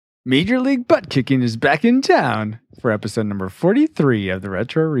Major League Butt Kicking is back in town for episode number 43 of the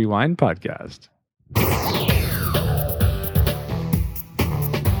Retro Rewind podcast.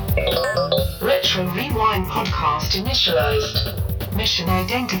 Retro Rewind podcast initialized. Mission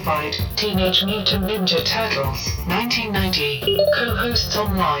identified. Teenage Mutant Ninja Turtles, 1990. Co-hosts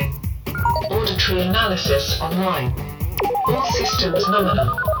online. Auditory analysis online. All systems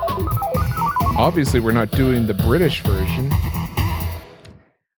nominal. Obviously, we're not doing the British version.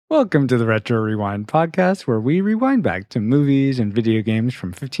 Welcome to the Retro Rewind podcast, where we rewind back to movies and video games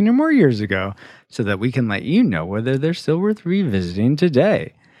from 15 or more years ago so that we can let you know whether they're still worth revisiting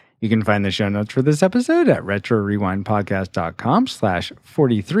today. You can find the show notes for this episode at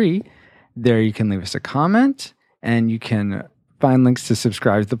retrorewindpodcast.com/43. There you can leave us a comment, and you can find links to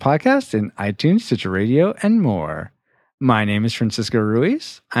subscribe to the podcast in iTunes, Stitcher Radio, and more. My name is Francisco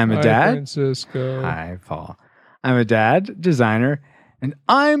Ruiz. I'm a dad. Hi, Francisco. Hi, Paul. I'm a dad, designer, and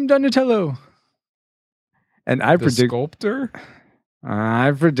I'm Donatello. And I sculptor?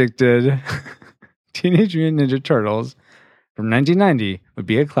 I predicted Teenage Mutant Ninja Turtles from 1990 would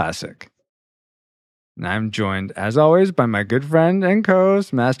be a classic. And I'm joined, as always, by my good friend and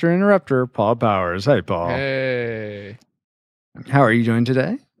co-host, Master Interrupter, Paul Powers. Hi, Paul. Hey. How are you doing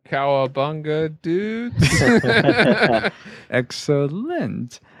today? Cowabunga, dudes.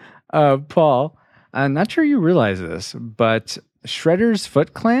 Excellent. Paul, I'm not sure you realize this, but Shredder's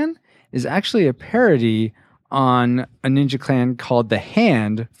Foot Clan is actually a parody on a ninja clan called The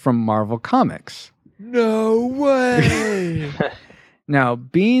Hand from Marvel Comics. No way! Now,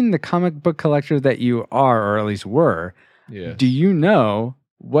 being the comic book collector that you are, or at least were, do you know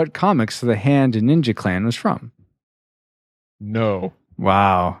what comics The Hand and Ninja Clan was from? No.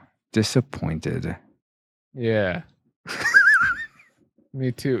 Wow. Disappointed. Yeah.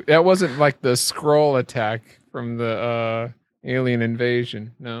 Me too. That wasn't like the Skrull attack from the Alien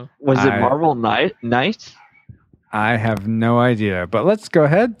Invasion, no? Was it Marvel Knights? I have no idea. But let's go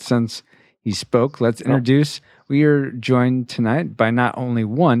ahead. Since he spoke, let's introduce. We are joined tonight by not only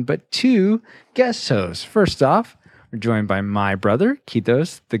one, but two guest hosts. First off, we're joined by my brother,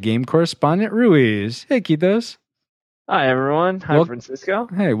 Kitos, the game correspondent, Ruiz. Hey, Kitos. Hi, everyone. Hi, Francisco.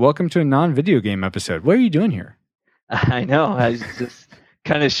 Hey, welcome to a non-video game episode. What are you doing here? I know. I just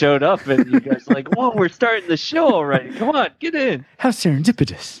kind of showed up, and you guys were like, whoa, we're starting the show already. Come on, get in. How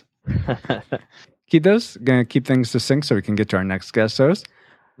serendipitous. Kitos, going to keep things succinct so we can get to our next guest host.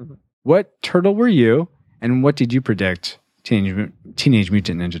 Mm-hmm. What turtle were you, and what did you predict Teenage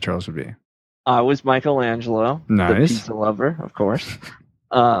Mutant Ninja Turtles would be? I was Michelangelo, the pizza lover, of course.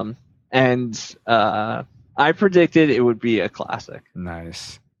 I predicted it would be a classic.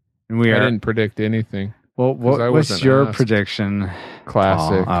 Nice. And I didn't predict anything. Well, what was your prediction?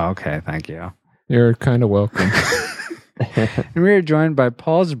 Classic. Oh, okay. Thank you. You're kind of welcome. And we are joined by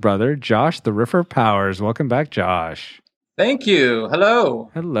Paul's brother, Josh the Riffer Powers. Welcome back, Josh. Thank you.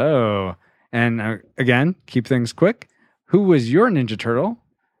 Hello. Hello. And again, keep things quick. Who was your Ninja Turtle?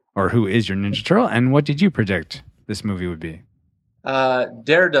 Or who is your Ninja Turtle? And what did you predict this movie would be?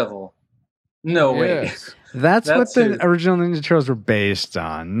 Daredevil. No way. That's what the original Ninja Turtles were based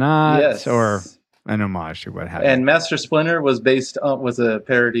on, or an homage to what happened. And Master Splinter was was a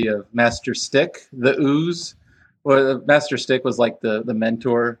parody of Master Stick, the Ooze. Or Master Stick was like the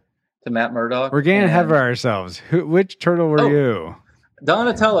mentor to Matt Murdock. We're getting ahead of ourselves. Which turtle were you?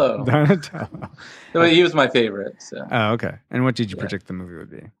 Donatello. He was my favorite. So. Oh, okay. And what did you predict the movie would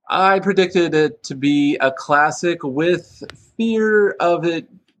be? I predicted it to be a classic with fear of it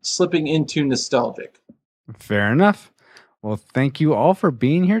slipping into nostalgic. Fair enough. Well, thank you all for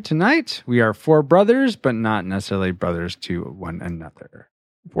being here tonight. We are four brothers, but not necessarily brothers to one another.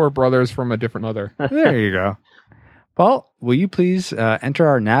 Four brothers from a different mother. There you go. Paul, will you please enter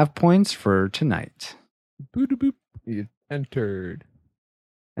our nav points for tonight? Boop. You entered.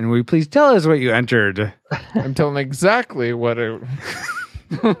 And will you please tell us what you entered? I'm telling exactly what it...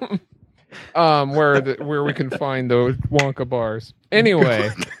 where we can find those Wonka bars.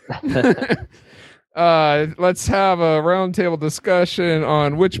 Anyway, let's have a roundtable discussion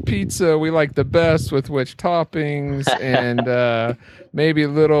on which pizza we like the best with which toppings, and maybe a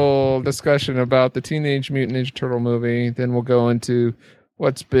little discussion about the Teenage Mutant Ninja Turtle movie. Then we'll go into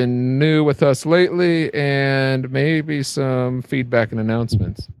what's been new with us lately, and maybe some feedback and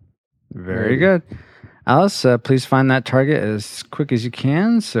announcements. Very good. Alice, please find that target as quick as you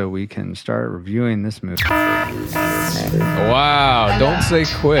can so we can start reviewing this movie. Wow, don't say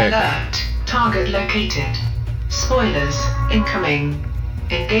quick. Alert. Target located. Spoilers incoming.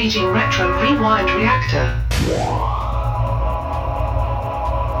 Engaging Retro Rewind reactor.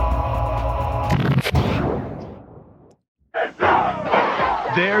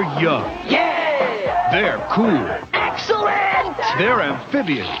 There They're young. Yeah! They're cool. Excellent! They're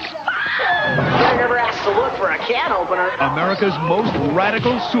amphibians. I never asked to look for a can opener. America's most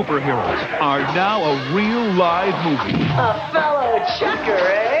radical superheroes are now a real live movie. A fellow checker,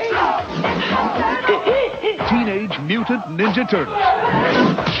 eh? Teenage Mutant Ninja Turtles.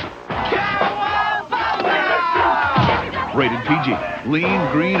 Rated PG.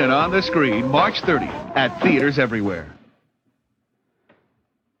 Lean, green, and on the screen March 30th at theaters everywhere.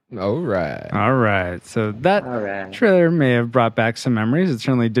 All right. All right. So that All right. trailer may have brought back some memories. It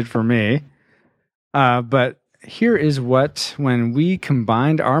certainly did for me. But here is what, when we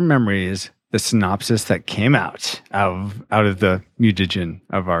combined our memories, the synopsis that came out of the mutagen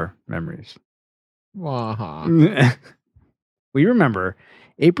of our memories. Uh-huh. We remember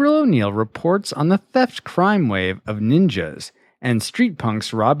April O'Neil reports on the theft crime wave of ninjas and street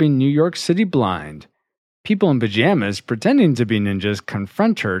punks robbing New York City blind. People in pajamas pretending to be ninjas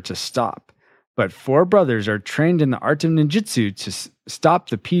confront her to stop. But four brothers are trained in the art of ninjutsu to stop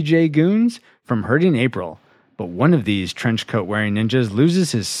the PJ goons from hurting April. But one of these trenchcoat-wearing ninjas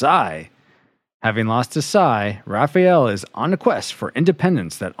loses his sai. Having lost his sai, Raphael is on a quest for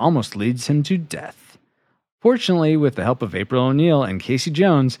independence that almost leads him to death. Fortunately, with the help of April O'Neil and Casey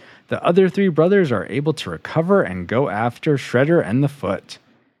Jones, the other three brothers are able to recover and go after Shredder and the Foot.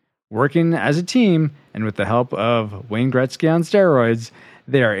 Working as a team, and with the help of Wayne Gretzky on steroids,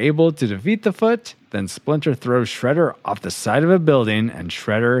 they are able to defeat the Foot, then Splinter throws Shredder off the side of a building, and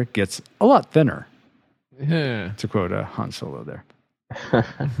Shredder gets a lot thinner, Yeah. to quote Han Solo there.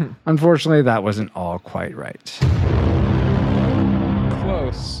 Unfortunately, that wasn't all quite right.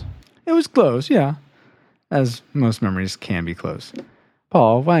 Close. It was close, yeah. As most memories can be close.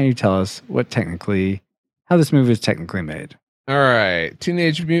 Paul, why don't you tell us how this movie was technically made? All right.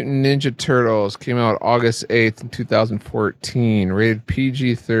 Teenage Mutant Ninja Turtles came out August 8th in 2014. Rated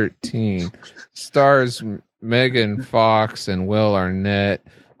PG-13. Stars Megan Fox and Will Arnett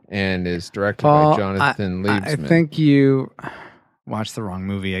and is directed Paul, by Jonathan Liebsman. I think you watched the wrong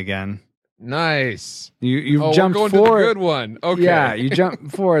movie again. Nice. You Oh, jumped we're going forward. to the good one. Okay. Yeah, you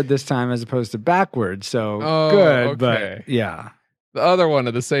jumped forward this time as opposed to backwards. So Oh, good, okay. but yeah. The other one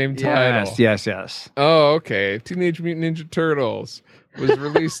of the same title. Yes. Oh, okay. Teenage Mutant Ninja Turtles was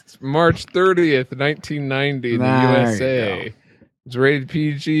released March 30th, 1990 in the There you USA. go. It's rated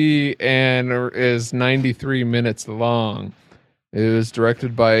PG and is 93 minutes long. It was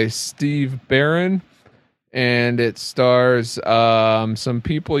directed by Steve Barron, and it stars some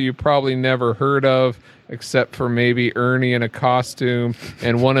people you probably never heard of, except for maybe Ernie in a costume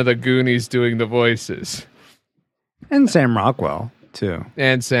and one of the Goonies doing the voices. And Sam Rockwell, too.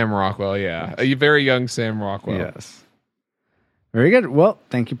 And Sam Rockwell, yeah. A very young Sam Rockwell. Yes. Very good. Well,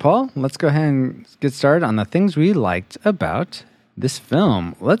 thank you, Paul. Let's go ahead and get started on the things we liked about this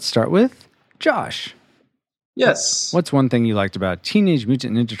film. Let's start with Josh. Yes. What's one thing you liked about Teenage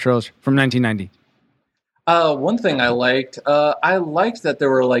Mutant Ninja Turtles from 1990? One thing I liked that there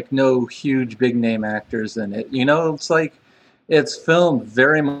were like no huge big name actors in it. You know, it's filmed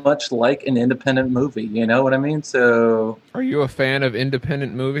very much like an independent movie. You know what I mean? So, Are you a fan of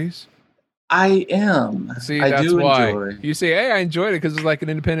independent movies? I am. See, I that's do why. enjoy. You say, hey, I enjoyed it because it's like an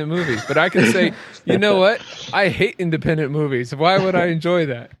independent movie. But I can say, you know what? I hate independent movies. Why would I enjoy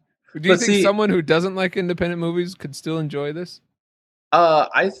that? Do you But think see- someone who doesn't like independent movies could still enjoy this?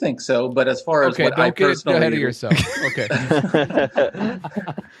 I think so, but as far as Okay, what I don't get personally ahead of yourself. Okay.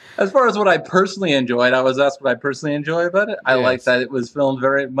 As far as what I personally enjoyed, I was asked what I personally enjoy about it. I Yes. like that it was filmed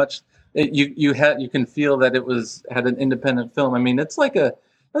very much. You can feel that it had an independent film. I mean, that's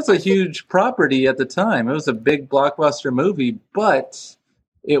a huge property at the time. It was a big blockbuster movie, but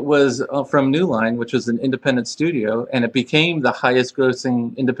it was from New Line, which was an independent studio, and it became the highest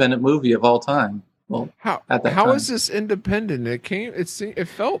grossing independent movie of all time. Well, How at that how time. is this independent? It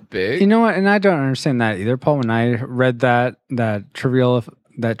felt big. You know what? And I don't understand that either, Paul. When I read that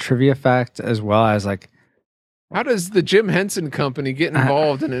trivia fact, as well as like, How does the Jim Henson Company get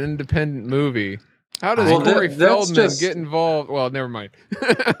involved in an independent movie? How does Well, Corey that's Feldman just- get involved? Well, never mind.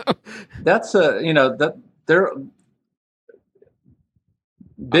 that's that they're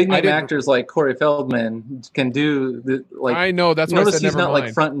big I name didn't- actors like Corey Feldman can do the like. I know that's why I Notice said he's never not mind.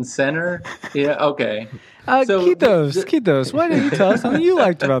 like front and center. Yeah, okay. So Kitos, why don't you tell us something you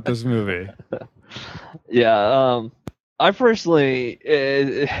liked about this movie? Yeah, I personally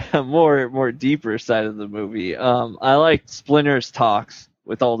more deeper side of the movie. I liked Splinter's talks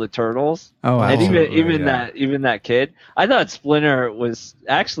with all the turtles, Oh, and absolutely, even that kid. I thought Splinter was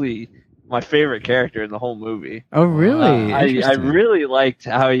actually my favorite character in the whole movie. Oh, really? I Interesting. really liked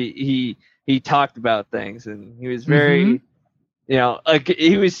how he talked about things, and he was very. Mhm. You know, like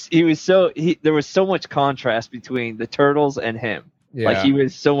there was so much contrast between the turtles and him. Yeah. Like he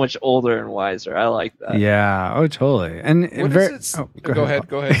was so much older and wiser. I like that. Yeah. Oh, totally. And What very, is it? oh, Go ahead.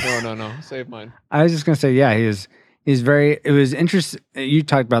 Go ahead. No. Save mine. I was just gonna say, yeah, he's very. It was interesting. You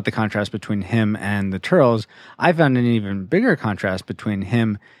talked about the contrast between him and the Turtles. I found an even bigger contrast between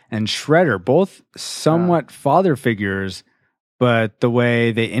him and Shredder. Both somewhat father figures, but the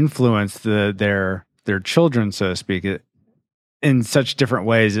way they influenced their children, so to speak, in such different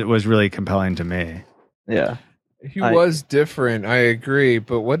ways, it was really compelling to me. Yeah. He was different, I agree.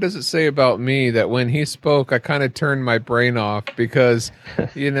 But what does it say about me that when he spoke, I kind of turned my brain off because,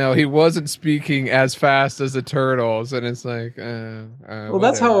 he wasn't speaking as fast as the Turtles, and it's like, well,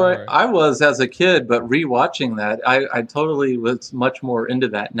 that's how I was as a kid. But rewatching that, I totally was much more into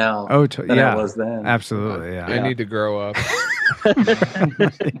that now than I was then. Absolutely, yeah. I need to grow up.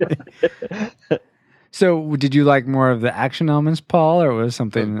 So, did you like more of the action elements, Paul, or was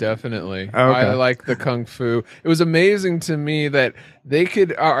something? Oh, definitely. Oh, okay. I like the kung fu. It was amazing to me that they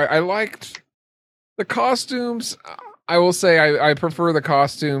could. I liked the costumes. I will say I prefer the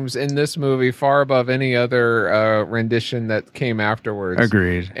costumes in this movie far above any other rendition that came afterwards.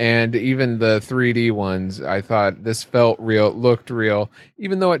 Agreed. And even the 3D ones, I thought this felt real, looked real,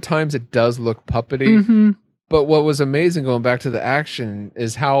 even though at times it does look puppety. Mm-hmm. But what was amazing going back to the action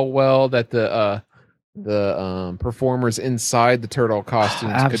is how well that the performers inside the turtle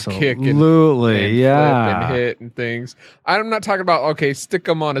costumes could kick and flip and hit and things. I'm not talking about stick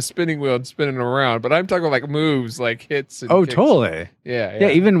them on a spinning wheel and spin them around, but I'm talking like moves, like hits. And kicks. Totally. Yeah.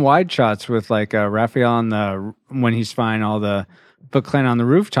 Even wide shots with like Raphael on when he's flying all the Foot Clan on the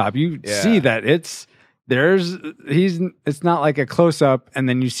rooftop. You see that it's not like a close up and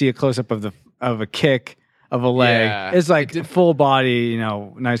then you see a close up of a kick. Of a leg, it's like full body,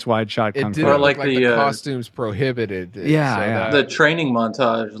 nice wide shot. It did look like the costumes prohibited. The training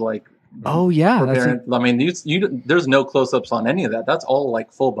montage, like I mean, there's no close-ups on any of that. That's all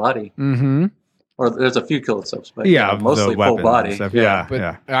like full body. Mm-hmm. Or there's a few close-ups, but mostly full body.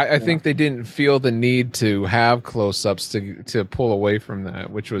 I think they didn't feel the need to have close-ups to pull away from that,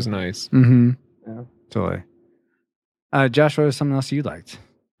 which was nice. Mm-hmm. Yeah, totally. Josh, what was something else you liked?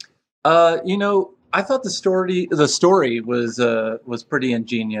 I thought the story was pretty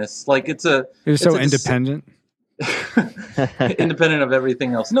ingenious. Like it was so independent, independent of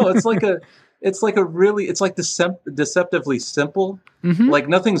everything else. No, it's like deceptively simple. Mm-hmm. Like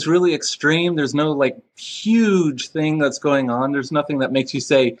nothing's really extreme. There's no like huge thing that's going on. There's nothing that makes you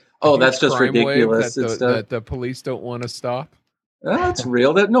say, "Oh, that's just ridiculous." That the police don't want to stop. That's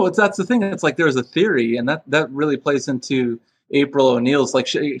real. That's the thing. It's like there's a theory, and that really plays into April O'Neil's. Like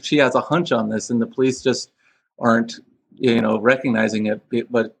she has a hunch on this, and the police just aren't, recognizing it.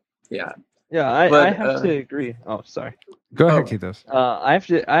 But yeah. Yeah, I have to agree. Oh, sorry. Go ahead, Keithos. I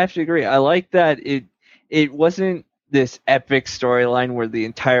have to agree. I like that it wasn't this epic storyline where the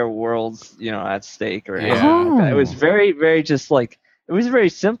entire world's at stake or anything like that. It was very, very just like it was very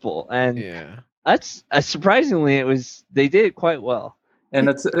simple, and that's surprisingly they did it quite well. And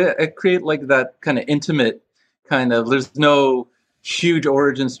it create like that kind of intimate kind of. There's no huge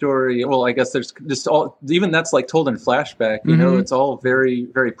origin story. Well, I guess there's just even that's like told in flashback. It's all very,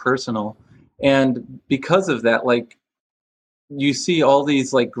 very personal. And because of that, like you see all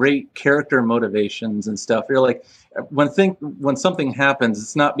these like great character motivations and stuff. You're like, when something happens,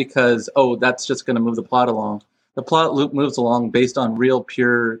 it's not because, that's just going to move the plot along. The plot loop moves along based on real,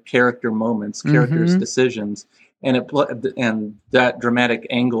 pure character moments, characters' decisions, and that dramatic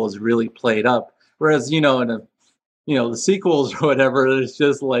angle is really played up. Whereas, in the sequels or whatever, it's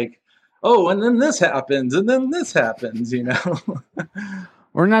just like, and then this happens, and then this happens,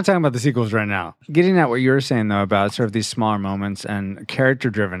 We're not talking about the sequels right now. Getting at what you were saying, though, about sort of these smaller moments and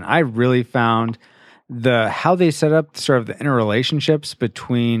character-driven, I really found how they set up sort of the interrelationships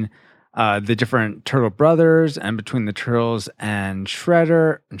between the different Turtle brothers and between the Turtles and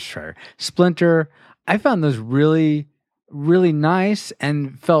Splinter. I found those really, really nice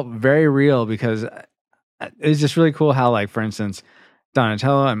and felt very real because it was just really cool how, like, for instance,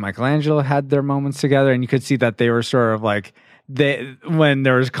 Donatello and Michelangelo had their moments together, and you could see that they were sort of like, when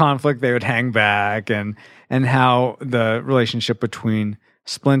there was conflict, they would hang back, and how the relationship between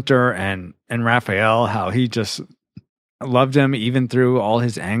Splinter and Raphael, how he just loved him even through all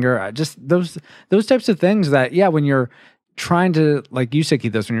his anger. Just those types of things that, when you're trying to, like you said,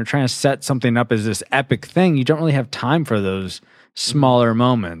 Keithos, when you're trying to set something up as this epic thing, you don't really have time for those smaller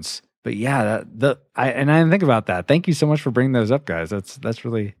moments. But I didn't think about that. Thank you so much for bringing those up, guys. That's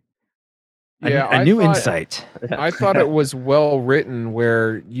really a new insight. I thought it was well written,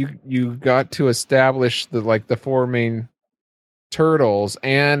 where you got to establish the four main turtles,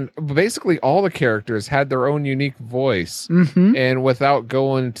 and basically all the characters had their own unique voice. Mm-hmm. And without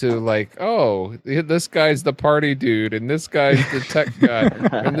going to like, oh, this guy's the party dude, and this guy's the tech guy,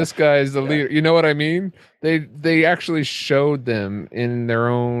 and this guy's the leader. You know what I mean? They actually showed them in their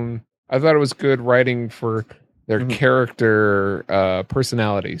own. I thought it was good writing for their character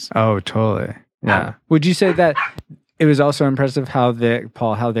personalities. Oh, totally. Yeah. Would you say that it was also impressive how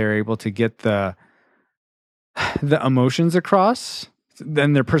they're able to get the emotions across,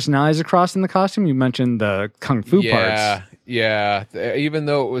 then their personalities across in the costume? You mentioned the kung fu parts. Yeah. Even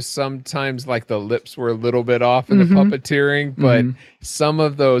though it was sometimes like the lips were a little bit off in the puppeteering, but some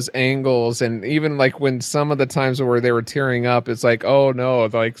of those angles, and even like when some of the times where they were tearing up, it's like, oh no,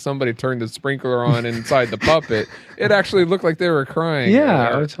 like somebody turned the sprinkler on inside the puppet. It actually looked like they were crying.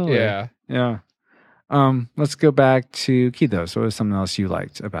 Yeah, totally. Yeah. Let's go back to Kido. So what was something else you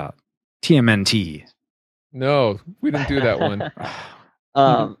liked about TMNT? No, we didn't do that one.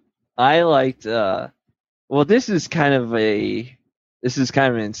 I liked. Well, this is kind of an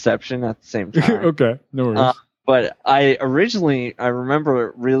Inception at the same time. Okay, no worries. But I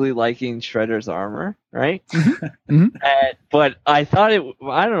remember really liking Shredder's armor, right? But I thought I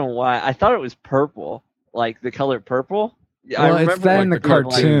don't know why. I thought it was purple, like the color purple. Well, I remember it's that in the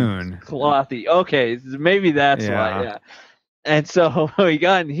cartoon. Like, clothy. Okay, maybe that's why. Yeah. And so when we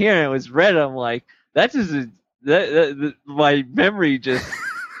got in here and it was red, I'm like, that's just my memory just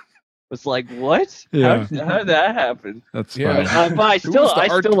was like, what? Yeah. How did that happen? That's Yeah. funny. But I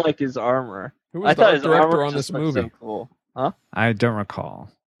still like his armor. Who was I the thought art his director armor on just this looked movie? so cool. Huh? I don't recall.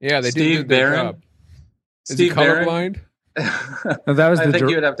 Yeah, they did a Steve good Barron? job. Is he Steve Barron? colorblind? No, that was I the think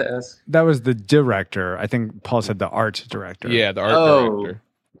you would have to ask. that was the director. I think Paul said the art director. Yeah, the art director,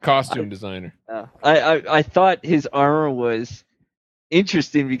 costume designer. I thought his armor was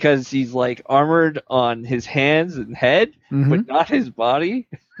interesting because he's like armored on his hands and head, but not his body.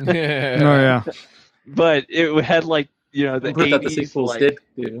 Yeah. Oh yeah. But it had like the That the 80s sequels like, did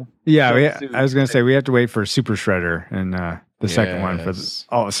do. Yeah, Jumpsuit. I was gonna say we have to wait for Super Shredder and the second one for Yes.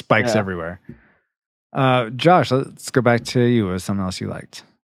 all the spikes Yeah. everywhere. Josh, let's go back to you. What was something else you liked?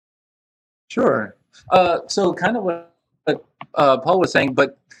 Sure. So kind of what Paul was saying,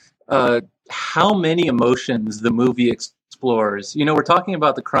 but how many emotions the movie explores. We're talking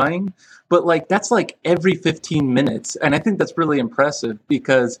about the crying, but like that's like every 15 minutes. And I think that's really impressive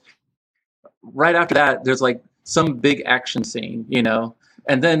because right after that, there's like some big action scene,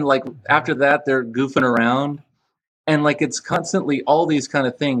 and then like after that, they're goofing around. And like it's constantly all these kind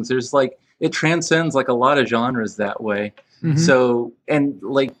of things. There's like it transcends like a lot of genres that way. So and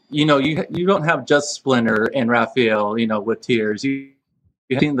like you don't have just Splinter and Raphael, with tears. You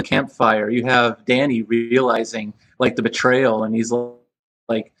have in the campfire. You have Danny realizing like the betrayal, and he's like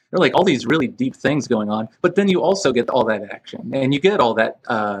there are like all these really deep things going on. But then you also get all that action, and you get all that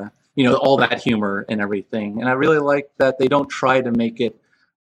all that humor and everything. And I really like that they don't try to make it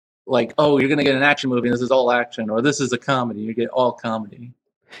like, oh, you're going to get an action movie and this is all action, or this is a comedy. You get all comedy.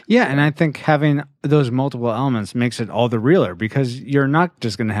 Yeah, and I think having those multiple elements makes it all the realer because you're not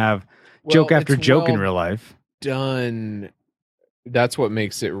just going to have joke after it's joke in well real life. Done. That's what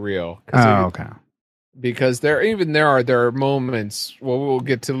makes it real. Oh, okay. Because there are moments, we'll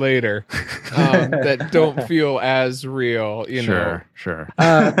get to later, that don't feel as real. Sure.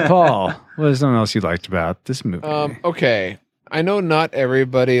 Paul, what is something else you liked about this movie? Okay. I know not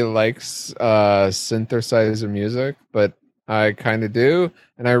everybody likes synthesizer music, but I kind of do,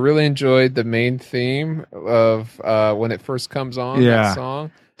 and I really enjoyed the main theme of when it first comes on. That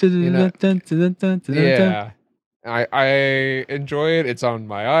song. Yeah, I enjoy it. It's on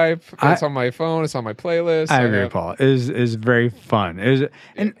my it's on my phone. It's on my playlist. I agree, Paul. It is very fun.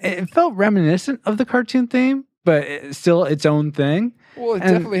 And it felt reminiscent of the cartoon theme, but it's still its own thing. Well, it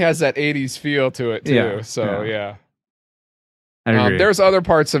definitely has that '80s feel to it too. Yeah. I agree. There's other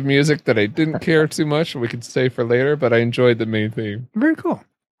parts of music that I didn't care too much. We could stay for later, but I enjoyed the main theme. Very cool.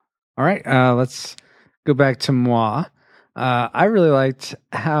 All right, let's go back to moi. I really liked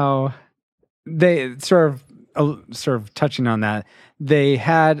how they sort of touching on that. They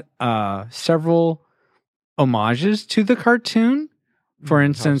had several homages to the cartoon. For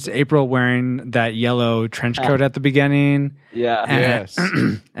instance, April wearing that yellow trench coat at the beginning. Yeah. Yes.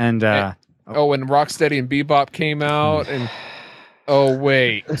 And when Rocksteady and Bebop came out, and oh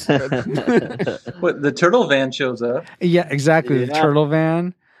wait, What, the turtle van shows up? yeah, exactly. The Yeah. turtle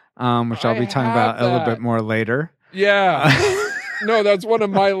van, which I'll be talking had about a little that. bit more later. yeah. No, that's one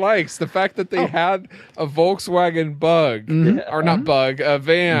of my likes. The fact that they had a Volkswagen Bug, or not Bug, a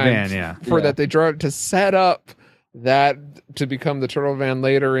van, that they drove to set up that to become the turtle van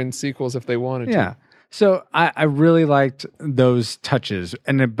later in sequels if they wanted to. Yeah. So I really liked those touches,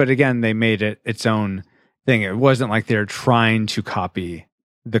 but again, they made it its own thing. It wasn't like they're trying to copy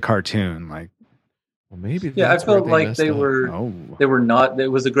the cartoon. Like, Well, maybe. Yeah, I that's where felt like messed they up. were not. It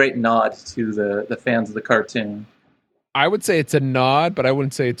was a great nod to the fans of the cartoon. I would say it's a nod, but I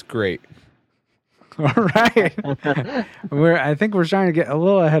wouldn't say it's great. all right, I think we're trying to get a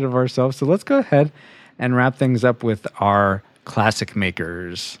little ahead of ourselves. So let's go ahead and wrap things up with our classic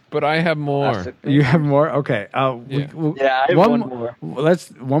makers. But I have more. Classic. You have more? Okay. Yeah, I have one more. Let's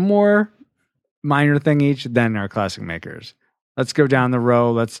one more minor thing each, then our classic makers. Let's go down the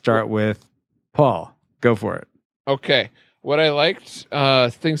row. Let's start with Paul. Go for it. Okay. What I liked,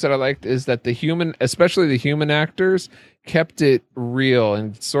 things that I liked is that especially the human actors, kept it real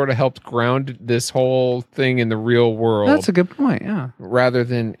and sort of helped ground this whole thing in the real world. That's a good point. Yeah. Rather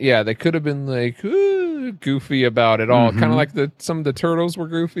than, they could have been like goofy about it all. Kind of like some of the turtles were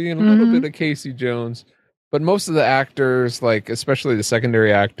goofy and a little bit of Casey Jones. But most of the actors, like especially the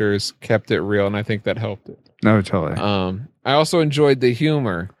secondary actors, kept it real, and I think that helped it. No, totally. I also enjoyed the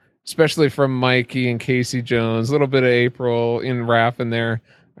humor, especially from Mikey and Casey Jones, a little bit of April in Raph in there.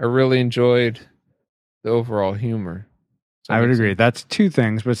 I really enjoyed the overall humor. I would agree. That's two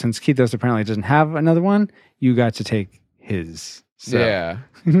things, but since Keithos apparently doesn't have another one, you got to take his. So. Yeah.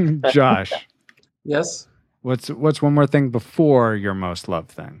 Josh, Yes. what's one more thing before your most loved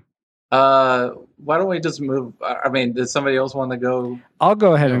thing? Why don't we just move? I mean, does somebody else want to go? I'll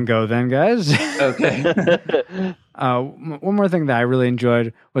go ahead and go then, guys. Okay. One more thing that I really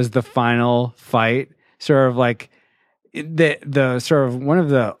enjoyed was the final fight. Sort of like the sort of one of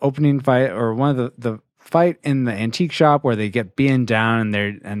the opening fight, or one of the fight in the antique shop where they get beaten down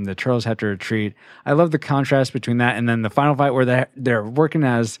and the turtles have to retreat. I love the contrast between that and then the final fight where they're working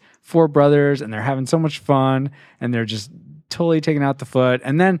as four brothers and they're having so much fun and they're just totally taking out the Foot.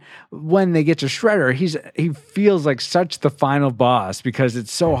 And then when they get to Shredder, he feels like such the final boss because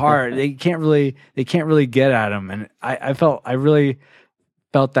it's so hard. They can't really get at him. And I really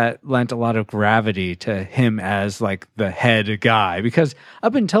felt that lent a lot of gravity to him as like the head guy, because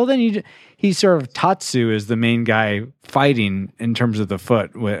up until then he sort of Tatsu is the main guy fighting in terms of the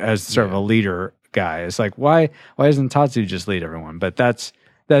Foot as sort of a leader guy. It's like, why doesn't Tatsu just lead everyone? But that's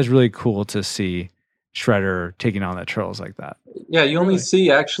really cool to see Shredder taking on the turtles like that. Yeah, you only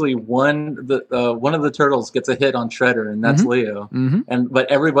see actually one of the turtles gets a hit on Shredder, and that's Leo. But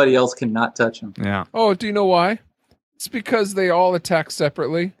everybody else cannot touch him. Yeah. Oh, do you know why? It's because they all attack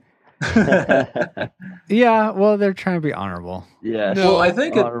separately. Yeah, well, they're trying to be honorable. Yeah. No, I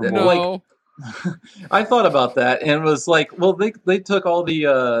think No. I thought about that, and it was like, well, they took all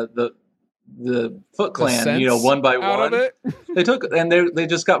the Foot Clan, sense one by out one. of it? They took, and they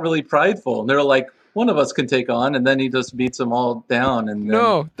just got really prideful, and they were like, one of us can take on, and then he just beats them all down. And then,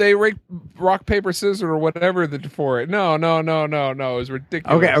 No, they rock, paper, scissors, or whatever for it. No. It was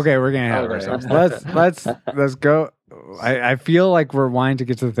ridiculous. Okay, we're getting ahead of ourselves. Let's go. I feel like we're wanting to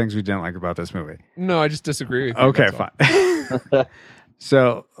get to the things we didn't like about this movie. No, I just disagree with you. Okay, that's all. fine.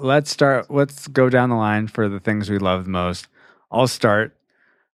 So let's go down the line for the things we love most. I'll start.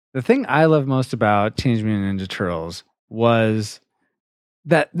 The thing I love most about Teenage Mutant Ninja Turtles was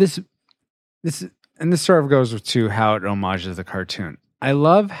that this sort of goes to how it homages the cartoon. I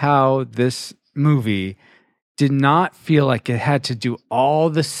love how this movie did not feel like it had to do all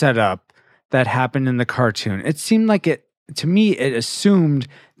the setup that happened in the cartoon. It seemed like it assumed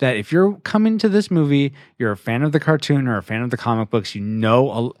that if you're coming to this movie, you're a fan of the cartoon or a fan of the comic books, you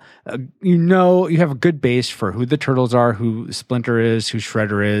have a good base for who the Turtles are, who Splinter is, who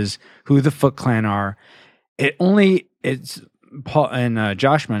Shredder is, who the Foot Clan are. It's Paul and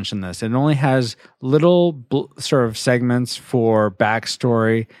Josh mentioned this. It only has little sort of segments for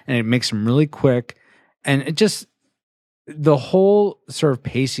backstory, and it makes them really quick. And it just, the whole sort of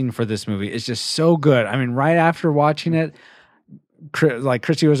pacing for this movie is just so good. I mean, right after watching it, like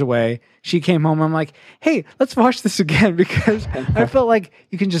Christy was away, she came home. I'm like, hey, let's watch this again, because I felt like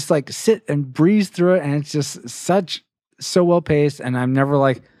you can just like sit and breeze through it, and it's just so well paced. And I'm never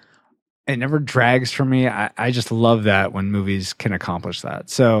like, it never drags for me. I just love that when movies can accomplish that.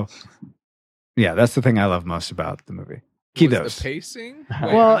 So, yeah, that's the thing I love most about the movie. Was the pacing?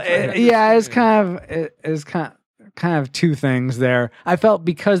 Well, it's kind of two things there. I felt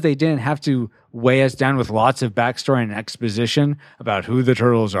because they didn't have to weigh us down with lots of backstory and exposition about who the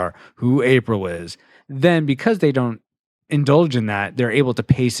Turtles are, who April is. Then because they don't indulge in that, they're able to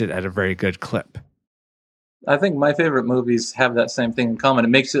pace it at a very good clip. I think my favorite movies have that same thing in common. It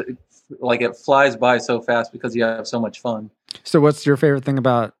makes it like it flies by so fast because you have so much fun. So what's your favorite thing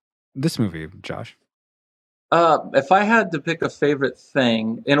about this movie, Josh? If I had to pick a favorite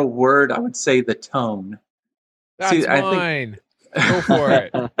thing in a word, I would say the tone. That's mine. Go for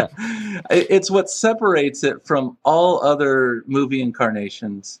it. It's what separates it from all other movie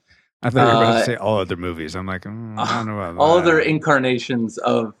incarnations. I thought you were about to say all other movies. I'm like, I don't know about all that. other incarnations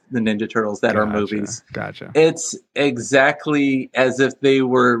of the Ninja Turtles that are movies. Gotcha. It's exactly as if they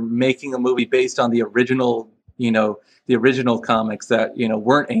were making a movie based on the original, the original comics that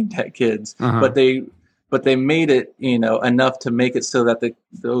weren't aimed at kids, but they made it enough to make it so that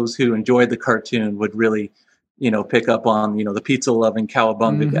those who enjoyed the cartoon would really pick up on, the pizza loving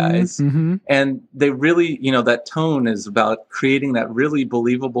cowabunga guys. And they really, that tone is about creating that really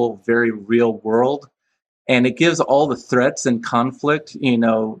believable, very real world. And it gives all the threats and conflict,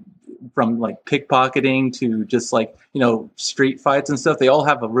 from like pickpocketing to just like, street fights and stuff. They all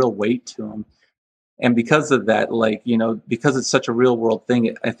have a real weight to them. And because of that, because it's such a real world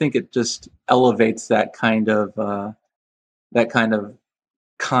thing, I think it just elevates that kind of, that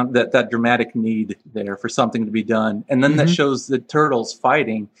dramatic need there for something to be done. And then that shows the turtles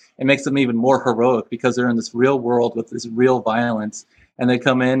fighting. It makes them even more heroic because they're in this real world with this real violence, and they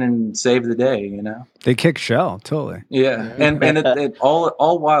come in and save the day, They kick shell, totally. Yeah. And it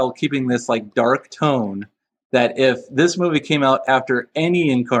all while keeping this like dark tone that if this movie came out after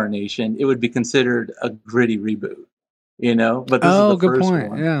any incarnation, it would be considered a gritty reboot, But this is the good first point.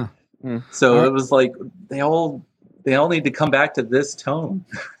 one. Yeah. So it was like they all need to come back to this tone.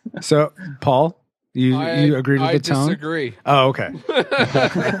 So, Paul, you agreed with the tone? I disagree. Oh, okay.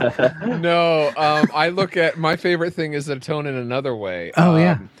 No, I look at my favorite thing is the tone in another way. Oh,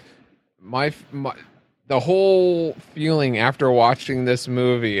 yeah. The whole feeling after watching this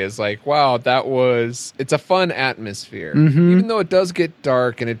movie is like, wow, it's a fun atmosphere. Even though it does get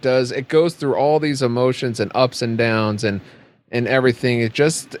dark and it goes through all these emotions and ups and downs and everything.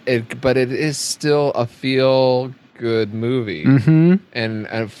 But it is still a feel good movie and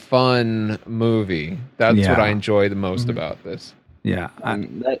a fun movie. That's what I enjoy the most about this. Yeah.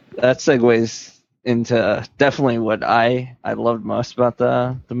 That segues into definitely what I loved most about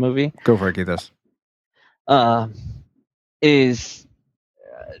the movie. Go for it, get this. Is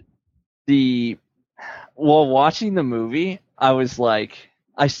while watching the movie, I was like,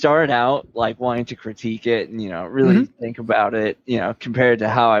 I started out like wanting to critique it and really think about it, compared to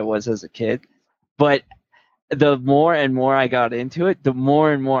how I was as a kid. But the more and more I got into it, the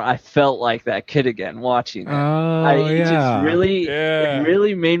more and more I felt like that kid again watching it. It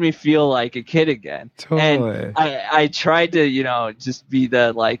really made me feel like a kid again. Totally. And I tried to, just be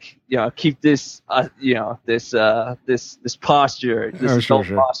the keep this, this posture, this adult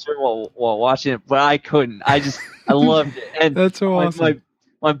posture while watching it, but I couldn't. I loved it. And that's so awesome.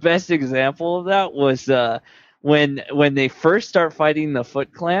 My best example of that was when they first start fighting the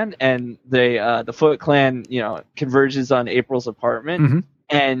Foot Clan, and the Foot Clan converges on April's apartment,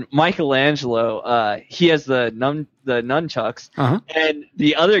 and Michelangelo he has the nunchucks, and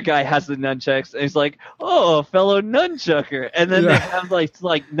the other guy has the nunchucks, and he's like, "Oh, a fellow nunchucker," and then they have like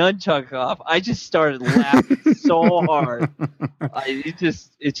nunchuck off. I just started laughing so hard.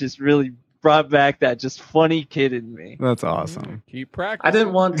 It just really brought back that just funny kid in me. That's awesome. Keep practicing. I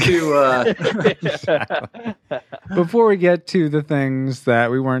didn't want to. Before we get to the things that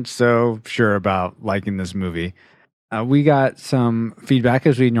we weren't so sure about liking this movie, we got some feedback,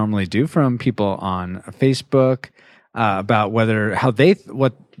 as we normally do, from people on Facebook about what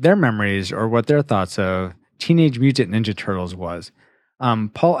their memories or what their thoughts of Teenage Mutant Ninja Turtles was.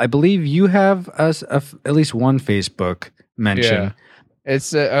 Paul, I believe you have at least one Facebook mention. Yeah.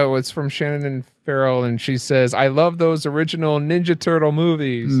 It's from Shannon Farrell, and she says, "I love those original Ninja Turtle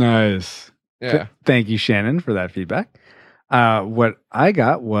movies." Nice. Yeah. Thank you, Shannon, for that feedback. What I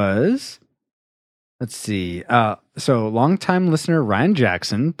got was, let's see. So longtime listener Ryan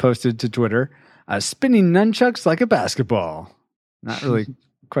Jackson posted to Twitter, "Spinning nunchucks like a basketball." Not really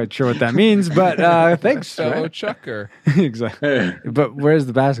quite sure what that means, but thanks. Fellow chucker. Exactly. But where does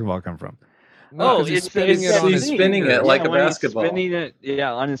the basketball come from? No, he's spinning it like a basketball. Spinning it,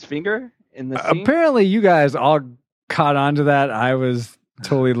 on his finger in the scene. Apparently, you guys all caught on to that. I was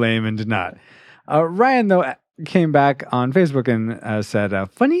totally lame and did not. Ryan, though, came back on Facebook and said,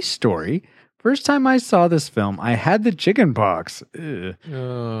 "Funny story. First time I saw this film, I had the chicken pox.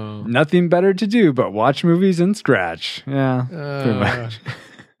 Oh. Nothing better to do but watch movies and scratch." Yeah, pretty much.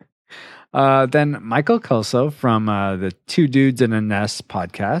 Then Michael Kelso from the Two Dudes in a Nest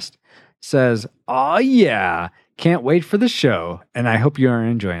podcast says, "Oh yeah, can't wait for the show, and I hope you are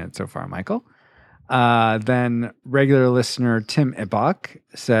enjoying it so far, Michael." Then regular listener Tim Ibach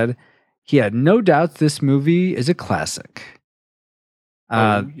said he had no doubts this movie is a classic.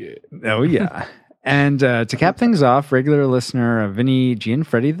 Oh yeah. And to cap things off, regular listener Vinny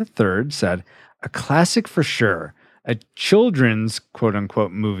Gianfreddi III said, a classic for sure. A children's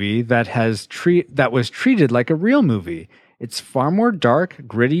quote-unquote movie that was treated like a real movie. It's far more dark,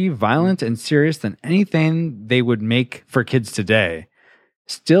 gritty, violent, and serious than anything they would make for kids today.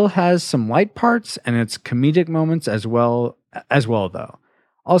 Still has some light parts and its comedic moments as well though.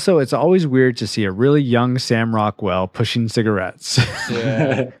 Also, it's always weird to see a really young Sam Rockwell pushing cigarettes.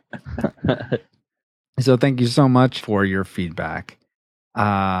 Yeah. So thank you so much for your feedback.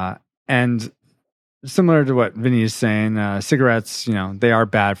 And similar to what Vinny is saying, cigarettes, they are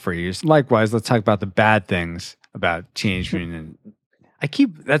bad for you. Likewise, let's talk about the bad things about Teenage Mutant.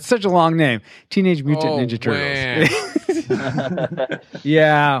 That's such a long name. Teenage Mutant Ninja Turtles.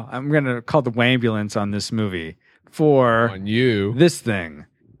 Yeah, I'm going to call the Wambulance on this movie for this thing.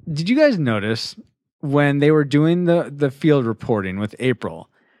 Did you guys notice when they were doing the field reporting with April,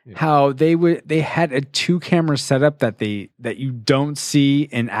 how they had a 2-camera setup that you don't see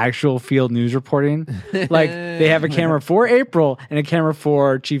in actual field news reporting? Like they have a camera for April and a camera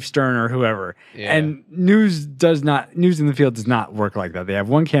for Chief Stern or whoever. Yeah. And news in the field does not work like that. They have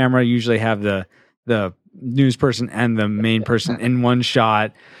one camera, usually have the news person and the main person in one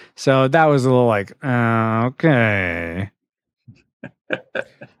shot. So that was a little like, okay.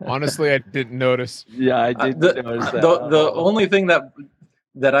 Honestly, I didn't notice. Yeah, I did notice that. The only thing that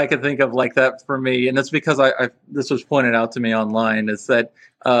I could think of like that for me, and it's because this was pointed out to me online, is that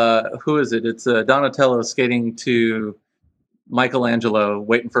who is it? It's Donatello skating to Michelangelo,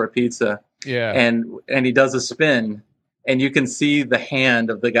 waiting for a pizza. Yeah, and he does a spin, and you can see the hand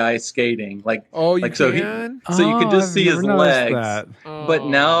of the guy skating. Like, oh, you like, can? So you can just I've see his never noticed legs. that. But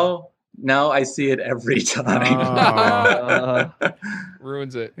now I see it every time.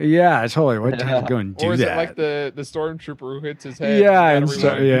 Ruins it. Yeah, totally. Why don't you go and do or is that? it like the stormtrooper who hits his head?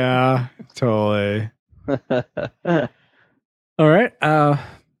 Yeah, totally. All right. Paul,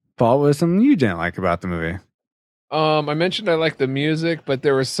 what was something you didn't like about the movie? I mentioned I liked the music, but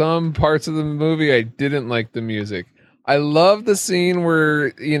there were some parts of the movie I didn't like the music. I love the scene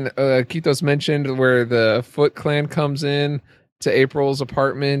where Kitos mentioned where the Foot Clan comes in to April's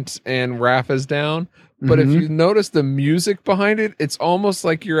apartment and Rafa's down. But if you notice the music behind it, it's almost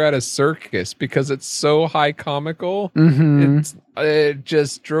like you're at a circus because it's so high comical. It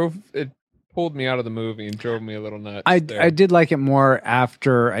pulled me out of the movie and drove me a little nuts. I did like it more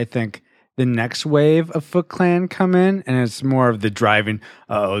after, I think, the next wave of Foot Clan come in, and it's more of the driving,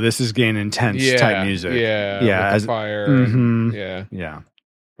 this is getting intense type music. Yeah, with the fire. Yeah.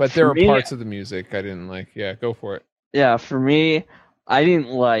 But there were parts of the music I didn't like. Yeah, go for it. Yeah, for me, I didn't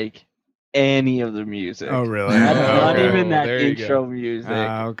like any of the music. Oh, really? Not even that intro music.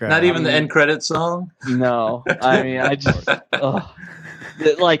 Okay. Not even the end credit song? No. I mean, I just...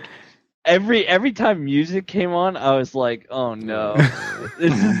 like, every time music came on, I was like, oh, no.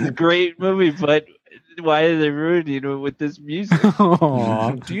 This is a great movie, but why did they ruin it with this music?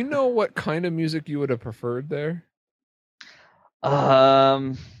 Do you know what kind of music you would have preferred there?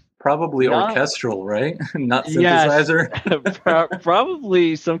 Probably orchestral, right? Not synthesizer. Yes.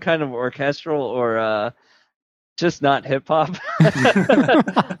 Probably some kind of orchestral or just not hip hop. The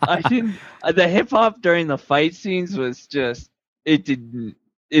hip hop during the fight scenes was just it didn't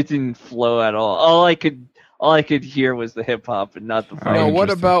flow at all. All I could hear was the hip hop and not the fight. No,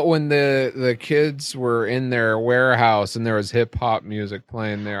 what about when the kids were in their warehouse and there was hip hop music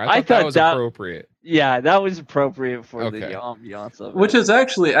playing there? I thought that was appropriate. Yeah, that was appropriate for the ambiance of it. Which is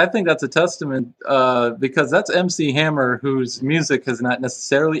actually, I think that's a testament because that's MC Hammer, whose music has not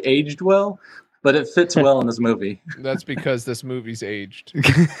necessarily aged well, but it fits well in this movie. That's because this movie's aged.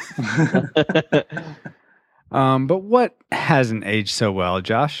 But what hasn't aged so well,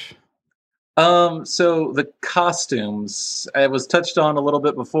 Josh? So the costumes, I was touched on a little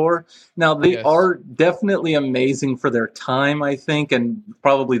bit before. Now they are definitely amazing for their time, I think, and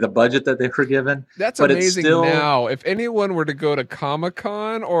probably the budget that they were given. That's amazing now. If anyone were to go to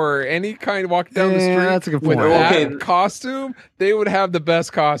Comic-Con or any kind walk down the street that's a good point. with that costume, they would have the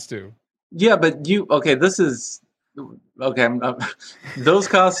best costume. Yeah, but those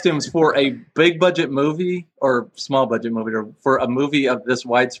costumes for a big budget movie or small budget movie or for a movie of this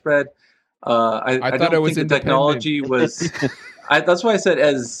widespread, I thought it was the technology was. That's why I said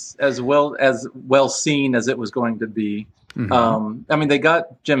as well seen as it was going to be. Mm-hmm. I mean, they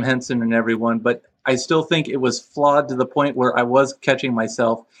got Jim Henson and everyone, but I still think it was flawed to the point where I was catching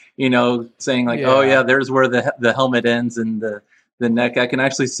myself, saying like, "Oh yeah, there's where the helmet ends and the neck." I can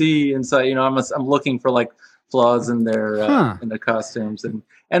actually see inside. I'm looking for like flaws in their in the costumes,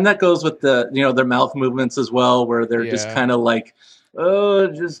 and that goes with the their mouth movements as well, where they're just kind of like.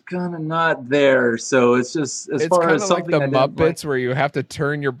 just kind of not there. So it's just as It's far kind as of like something the I didn't like. Muppets where you have to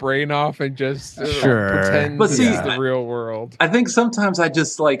turn your brain off and just Sure. pretend But this see, is the real world. I think sometimes I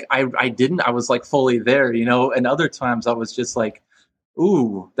just like I didn't. I was like fully there, and other times I was just like,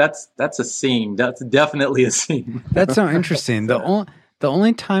 ooh, that's a seam. That's definitely a seam. That's so interesting. The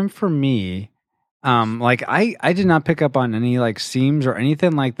only time for me, like I did not pick up on any like seams or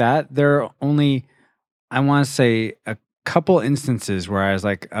anything like that. There are only, I want to say, a couple instances where I was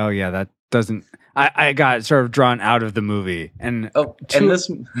like, oh yeah, that doesn't. I got sort of drawn out of the movie, and And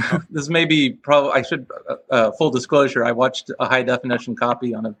this may be probably. I should full disclosure. I watched a high definition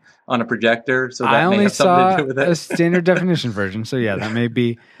copy on a projector, so that I may only have something saw to do with a it. standard definition version, so yeah, that may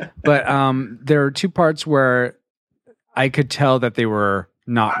be. But there are two parts where I could tell that they were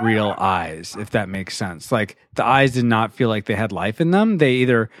not real eyes, if that makes sense. Like the eyes did not feel like they had life in them. They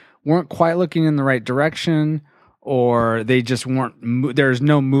either weren't quite looking in the right direction, or they just weren't. There's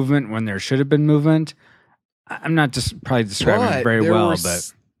no movement when there should have been movement. I'm not just probably describing it very there well, were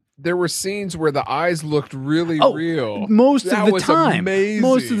but there were scenes where the eyes looked really real. most That of the was time, amazing.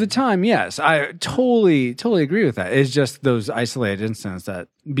 most of the time, yes, I totally agree with that. It's just those isolated incidents that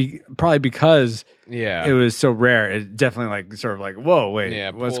probably because Yeah, it was so rare, it definitely like sort of like, whoa, wait, yeah,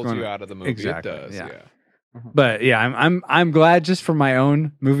 it what's pulls going you on? out of the movie. Exactly, It does. yeah. Yeah. But yeah, I'm glad just for my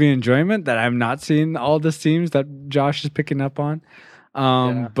own movie enjoyment that I'm not seeing all the themes that Josh is picking up on.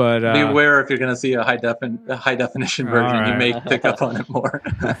 But Beware if you're going to see a high definition version, you right. may pick up on it more.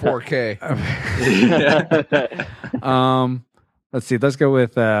 4K. Yeah. Let's see. Let's go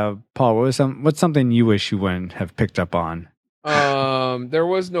with Paul. What's something you wish you wouldn't have picked up on? There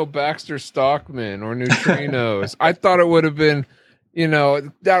was no Baxter Stockman or neutrinos. I thought it would have been,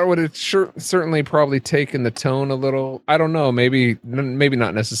 that would have certainly probably taken the tone a little. I don't know, maybe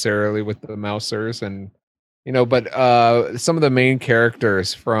not necessarily with the Mousers and, but some of the main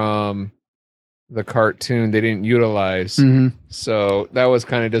characters from the cartoon they didn't utilize. Mm-hmm. So that was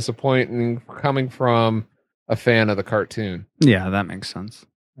kind of disappointing coming from a fan of the cartoon. Yeah, that makes sense.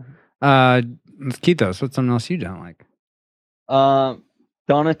 Kitos, what's something else you don't like?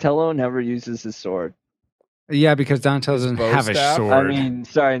 Donatello never uses his sword. Yeah, because Donatello doesn't bow have a staff? sword. I mean,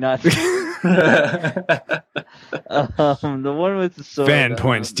 sorry, not the one with the sword. Fan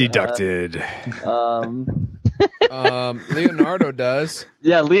points deducted. Leonardo does.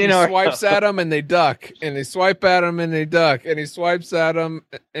 Yeah, Leonardo He swipes at him and they duck, and they swipe at him and they duck, and he swipes at him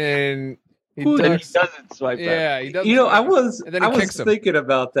and he And he ducks. doesn't swipe back. Yeah, he doesn't. I swipe. was And then he I was kicks him. thinking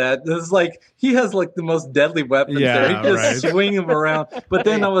about that. It's like he has like the most deadly weapons Yeah, there. He just right. swing them around. But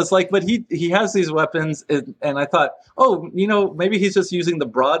then I was like, but he has these weapons, and I thought, oh, maybe he's just using the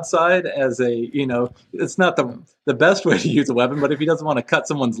broadside as a, it's not the best way to use a weapon. But if he doesn't want to cut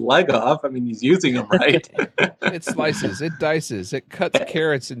someone's leg off, I mean, he's using them right. It slices, it dices, it cuts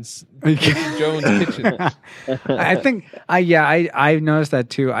carrots in Jones' kitchen. I think I've noticed that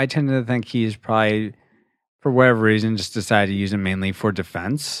too. I tend to think he's probably, for whatever reason, just decided to use him mainly for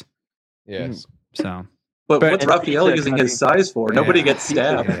defense. Yes. So But But- what's Raphael And using pizza his size for? Nobody Yeah. gets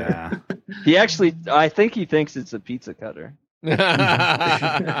stabbed. yeah. I think he thinks it's a pizza cutter.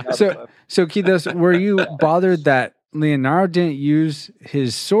 So Kitos, were you bothered that Leonardo didn't use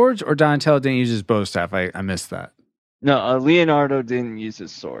his swords or Donatello didn't use his bow staff? I missed that. No, Leonardo didn't use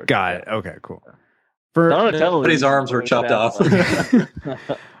his sword. Got it. Okay, cool. For Donatello. But his used arms were his chopped staff.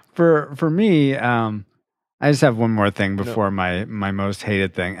 off. for me, I just have one more thing before my most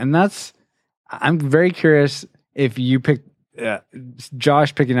hated thing, and that's I'm very curious if you picked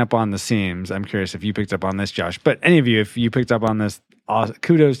Josh picking up on the seams. I'm curious if you picked up on this, Josh. But any of you, if you picked up on this,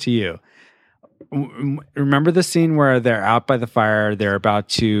 kudos to you. Remember the scene where they're out by the fire, they're about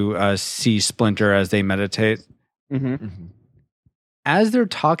to see Splinter as they meditate. Mhm. As they're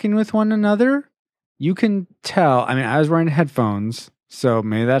talking with one another, you can tell. I mean, I was wearing headphones, so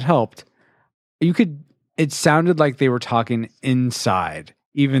maybe that helped. It sounded like they were talking inside,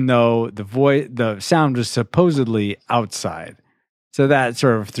 even though the sound was supposedly outside. So that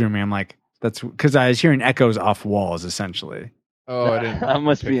sort of threw me. I'm like, that's because I was hearing echoes off walls, essentially. Oh, I didn't. That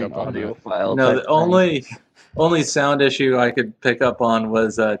must be pick an up on audio that. file. No, type the thing. only sound issue I could pick up on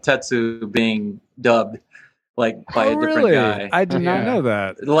was Tetsu being dubbed by a different really? guy. I did not Yeah. know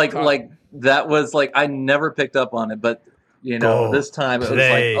that. Like that was like I never picked up on it, but Go this time it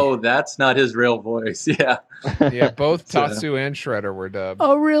play. was like, oh, that's not his real voice. Yeah. Yeah, both So- Tatsu and Shredder were dubbed.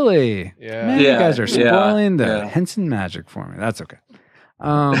 Oh, really? Yeah. Man, you Yeah, guys are yeah, spoiling the yeah. Henson magic for me. That's okay.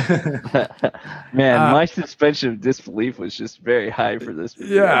 Man, Uh, my suspension of disbelief was just very high for this.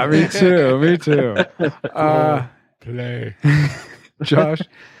 movie. Yeah, me too. Me too. Play. Josh,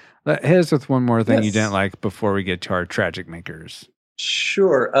 hit us with one more thing you Yes. didn't like before we get to our tragic makers.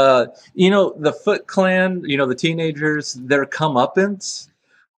 Sure. The Foot Clan, the teenagers, their comeuppance.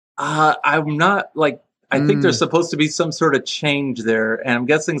 I'm not like, I think there's supposed to be some sort of change there. And I'm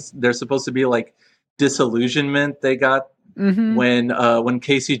guessing there's supposed to be like disillusionment they got when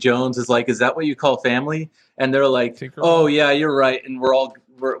Casey Jones is like, is that what you call family? And they're like, oh yeah, you're right. And we're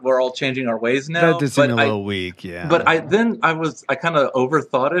all changing our ways now. That did seem a little weak. Yeah. But I kind of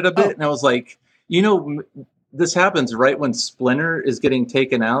overthought it a bit. And I was like, this happens right when Splinter is getting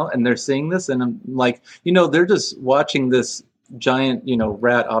taken out and they're seeing this. And I'm like, they're just watching this giant,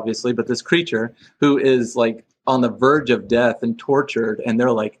 rat, obviously, but this creature who is like on the verge of death and tortured. And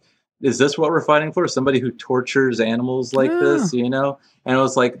they're like, is this what we're fighting for? Somebody who tortures animals like this, And I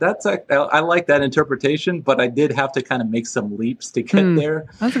was like, I like that interpretation, but I did have to kind of make some leaps to get there.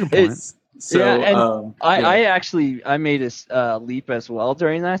 That's a good point. I made a leap as well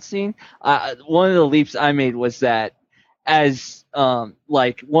during that scene. One of the leaps I made was that as one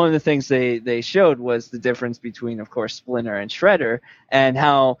of the things they showed was the difference between, of course, Splinter and Shredder, and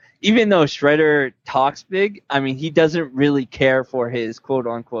how even though Shredder talks big, I mean, he doesn't really care for his quote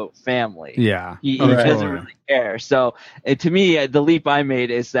unquote family. Yeah, he doesn't really care. So to me, the leap I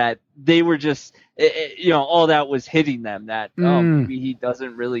made is that they were just, all that was hitting them. That maybe he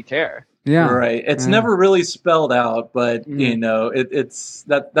doesn't really care. Yeah, right. It's never really spelled out, but it's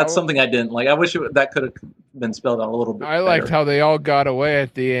that's something I didn't like. I wish that could have been spelled out a little bit. I liked how they all got away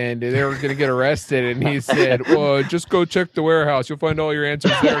at the end. They were going to get arrested, and he said, "Well, just go check the warehouse. You'll find all your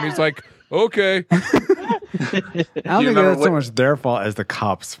answers there." And he's like, "Okay." I don't think that's so much their fault as the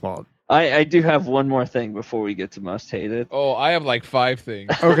cops' fault. I do have one more thing before we get to most hated. Oh, I have like 5 things.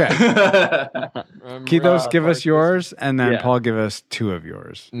 Okay. Keithos, give us yours, and then Paul, give us 2 of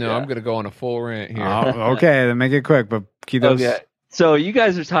yours. No, I'm going to go on a full rant here. Okay, then make it quick. But Keithos. Okay. So you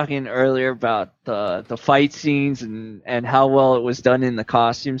guys were talking earlier about the fight scenes and how well it was done in the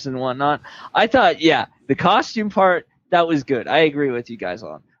costumes and whatnot. I thought, the costume part, that was good. I agree with you guys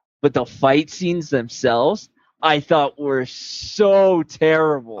on. But the fight scenes themselves, I thought were so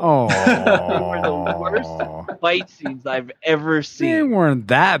terrible. Oh, they were the worst fight scenes I've ever seen. They weren't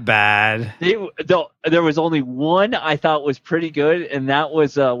that bad. There was only one I thought was pretty good, and that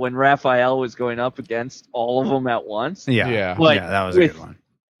was when Raphael was going up against all of them at once. Yeah, but that was a good one.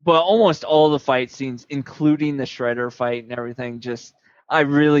 But almost all the fight scenes, including the Shredder fight and everything, I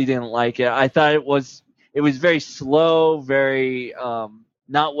really didn't like it. I thought it was very slow, very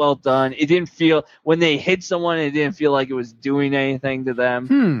not well done. It didn't feel, when they hit someone, it didn't feel like it was doing anything to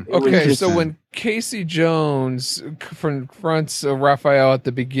them. Okay, so when Casey Jones confronts Raphael at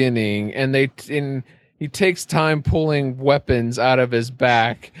the beginning, and he takes time pulling weapons out of his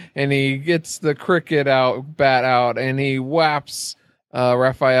back, and he gets the bat out, and he whaps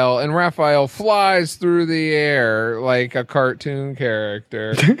Raphael, and Raphael flies through the air like a cartoon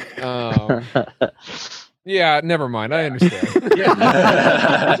character. Yeah, never mind. I understand.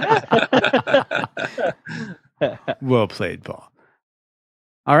 Well played, Paul.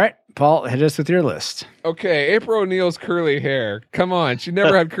 All right, Paul, hit us with your list. Okay, April O'Neil's curly hair. Come on. She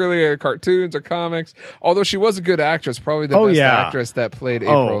never had curly hair in cartoons or comics, although she was a good actress, probably the best actress that played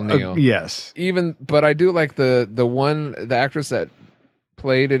April O'Neil. Yes. But I do like the actress that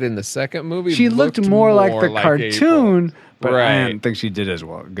played it in the second movie. She looked more like the cartoon, April. but I didn't think she did as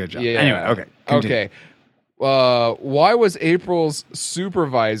well. Good job. Yeah. Anyway, okay. Continue. Okay. Why was April's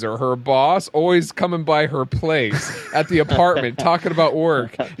supervisor, her boss, always coming by her place at the apartment talking about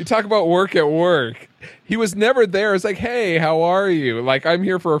work? You talk about work at work. He was never there. It's like, hey, how are you? Like, I'm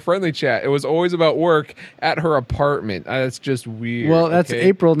here for a friendly chat. It was always about work at her apartment. That's just weird. Well, that's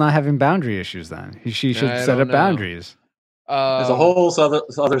April not having boundary issues then. She should set up boundaries. There's a whole other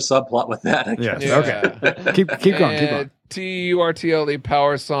subplot with that. I guess. Yes. Okay. keep going. TURTLE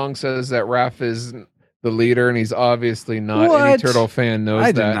Power Song says that Raph is the leader, and he's obviously not. What? Any Turtle fan knows that.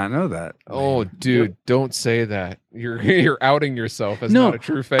 I did not know that. Oh, dude, don't say that. You're outing yourself as not a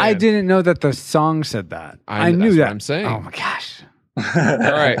true fan. I didn't know that the song said that. I knew that. What I'm saying. Oh my gosh. All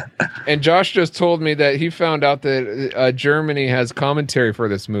right. And Josh just told me that he found out that Germany has commentary for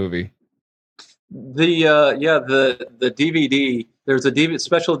this movie. The DVD. There's a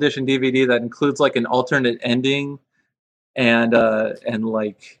special edition DVD that includes like an alternate ending, and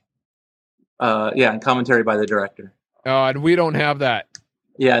commentary by the director. And we don't have that.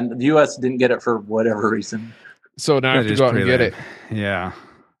 Yeah, and the U.S. didn't get it for whatever reason. So now I have to go out and get it. Yeah.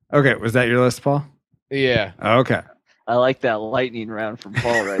 Okay, was that your list, Paul? Yeah. Okay. I like that lightning round from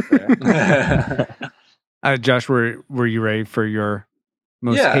Paul right there. Josh, were you ready for your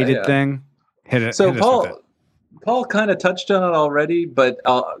most hated thing? Hit it. So hit Paul, Paul kind of touched on it already, but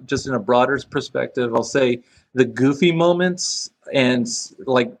just in a broader perspective, I'll say the goofy moments and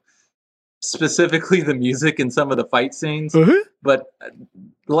like specifically the music in some of the fight scenes. But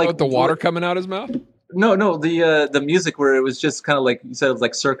like the water coming out his mouth. No, the music where it was just kind of like you said, it was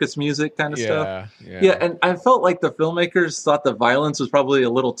like circus music kind of stuff. Yeah, and I felt like the filmmakers thought the violence was probably a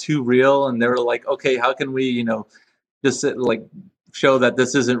little too real, and they were like, okay, how can we, just like show that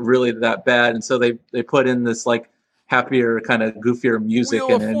this isn't really that bad, and so they put in this like happier kind of goofier music.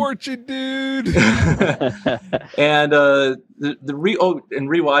 Wheel of Fortune, dude. And in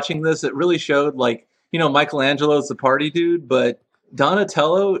rewatching this, it really showed like Michelangelo's the party dude, but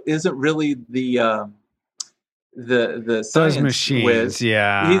Donatello isn't really the science machines whiz.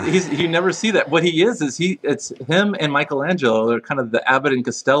 Yeah, you never see that. What he is it's him and Michelangelo. They're kind of the Abbott and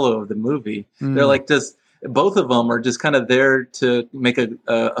Costello of the movie. They're like just both of them are just kind of there to make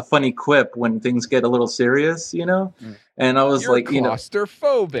a funny quip when things get a little serious, And I was like,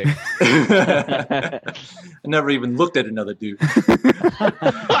 claustrophobic. I never even looked at another dude.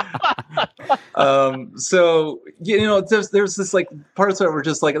 So there's this like parts that were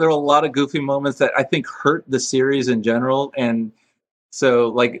just like there were a lot of goofy moments that I think hurt the series in general, and so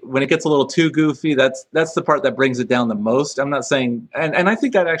like when it gets a little too goofy, that's the part that brings it down the most. I'm not saying, and I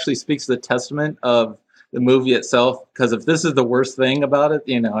think that actually speaks to the testament of the movie itself, because if this is the worst thing about it,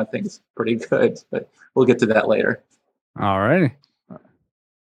 I think it's pretty good, but we'll get to that later. All righty.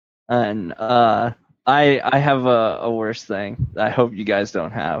 And I have a worse thing that I hope you guys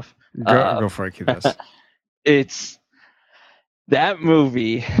don't have. Go for it, Kidos. It's that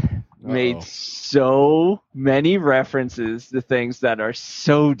movie made so many references to things that are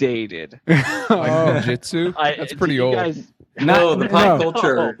so dated. Like ninjutsu? That's pretty old. The pop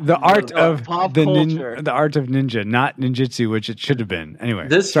culture. The art of pop the culture. the art of ninja, not ninjutsu, which it should have been. Anyway,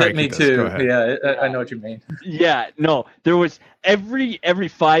 this hit me Kidos, too. go ahead. Yeah, I know what you mean. Yeah, no, there was every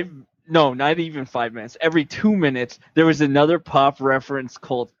 5. No, not even 5 minutes. Every 2 minutes, there was another pop culture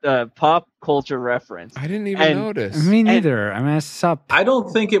reference. I didn't even notice. Me neither. I messed up. I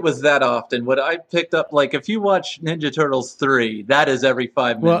don't think it was that often. What I picked up, like if you watch Ninja Turtles 3, that is every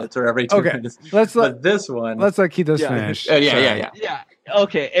 5 minutes or every 2 minutes. But this one, let's let Kidos finish. Yeah.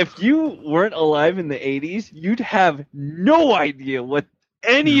 Okay, if you weren't alive in the 80s, you'd have no idea what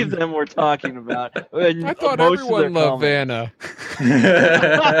any of them were talking about. I thought everyone loved Vanna.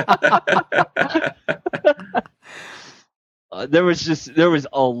 There was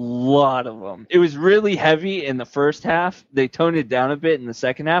a lot of them. It was really heavy in the first half. They toned it down a bit in the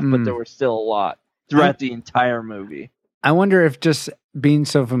second half, but there was still a lot throughout the entire movie. I wonder if just being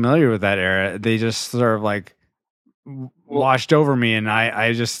so familiar with that era, they just sort of like washed over me, and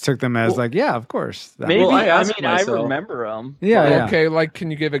I just took them as yeah, of course. Maybe. I remember them. Yeah. Okay, like, can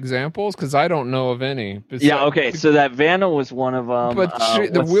you give examples? Because I don't know of any. Yeah. Okay. So that Vanna was one of them. But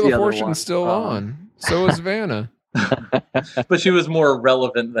the Wheel of Fortune's still on. So is Vanna. But she was more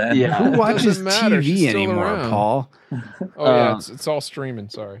relevant then. Yeah. Who watches TV anymore, around. Paul? Oh yeah, it's all streaming.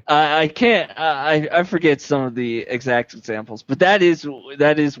 Sorry. I can't. I forget some of the exact examples, but that is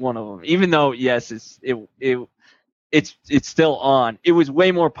one of them. Even though yes, it's still on. It was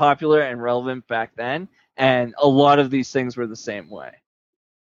way more popular and relevant back then, and a lot of these things were the same way.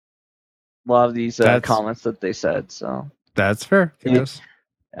 A lot of these comments that they said. So that's fair. Yes.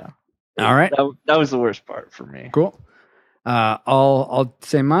 Yeah. All right. That was the worst part for me. Cool. I'll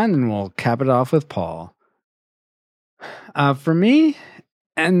say mine, and we'll cap it off with Paul. For me,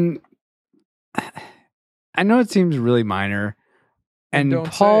 and I know it seems really minor, and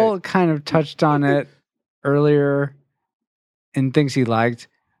Paul kind of touched on it earlier in things he liked,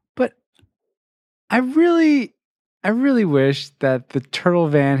 but I really wish that the Turtle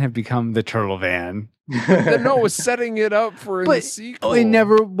Van had become the Turtle Van. No, it was setting it up for the sequel. It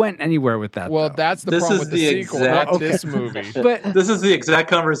never went anywhere with that. Well, though. that's the problem with the sequel, not this movie. But this is the exact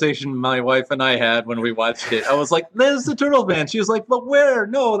conversation my wife and I had when we watched it. I was like, "There's the Turtle Van." She was like, "But where?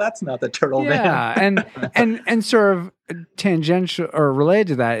 No, that's not the Turtle Van." Yeah, and sort of tangential or related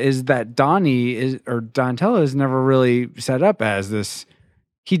to that is that Donatello is never really set up as this.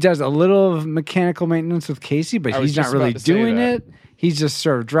 He does a little of mechanical maintenance with Casey, but he's not really doing it. He's just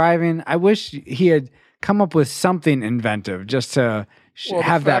sort of driving. I wish he had come up with something inventive just to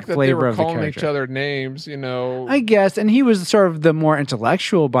have that flavor of the character. Calling each other names, I guess, and he was sort of the more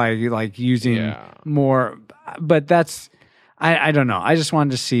intellectual by like using more. But that's I don't know. I just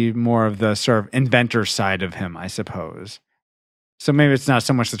wanted to see more of the sort of inventor side of him, I suppose. So maybe it's not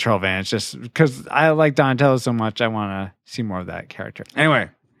so much the Turtle Van. It's just because I like Donatello so much, I want to see more of that character.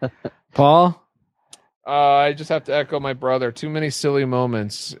 Anyway, Paul, I just have to echo my brother. Too many silly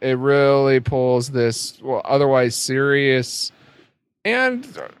moments. It really pulls this otherwise serious. And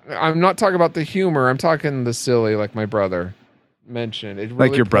I'm not talking about the humor. I'm talking the silly, like my brother mentioned. It really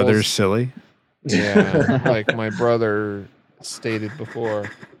Like your pulls- brother's silly. Yeah, like my brother stated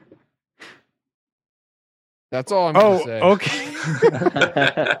before. That's all I'm going to say.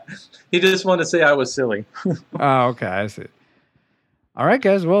 Okay. He just wanted to say I was silly. Oh, okay. I see. All right,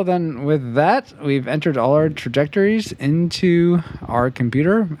 guys. Well, then with that, we've entered all our trajectories into our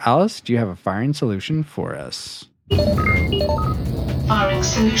computer. Alice, do you have a firing solution for us? Firing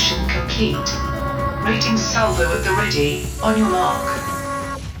solution complete. Rating salvo at the ready. On your mark.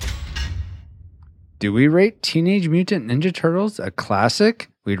 Do we rate Teenage Mutant Ninja Turtles a classic?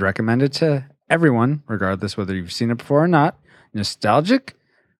 We'd recommend it to everyone, regardless whether you've seen it before or not. Nostalgic?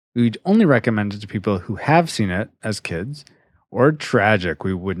 We'd only recommend it to people who have seen it as kids. Or tragic?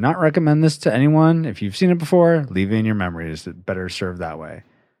 We would not recommend this to anyone. If you've seen it before, leave it in your memories. It better serve that way.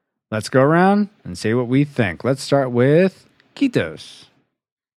 Let's go around and say what we think. Let's start with Kitos.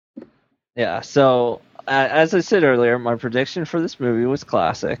 Yeah, so as I said earlier, my prediction for this movie was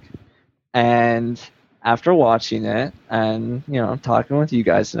classic. And after watching it and, talking with you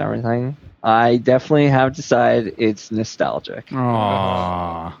guys and everything, I definitely have decided it's nostalgic.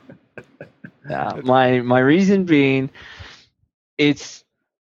 Aww. Yeah, my reason being, it's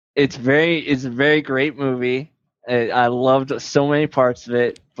a very great movie. I loved so many parts of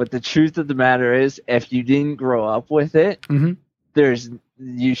it, but the truth of the matter is, if you didn't grow up with it, Mhm.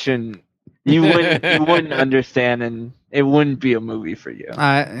 you wouldn't understand, and it wouldn't be a movie for you.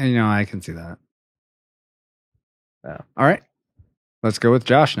 I can see that. Yeah. All right. Let's go with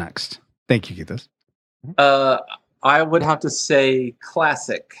Josh next. Thank you, Kitos. I would have to say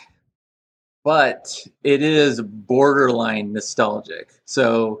classic, but it is borderline nostalgic.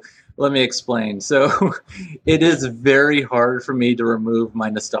 So let me explain. So it is very hard for me to remove my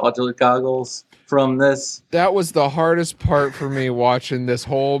nostalgia goggles from this. That was the hardest part for me watching this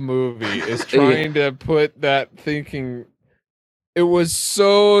whole movie, is trying to put that thinking. It was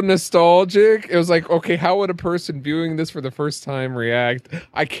so nostalgic. It was like, okay, how would a person viewing this for the first time react?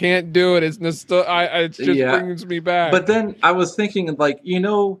 I can't do it. It's it just brings me back. But then I was thinking, like,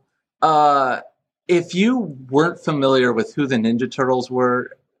 if you weren't familiar with who the Ninja Turtles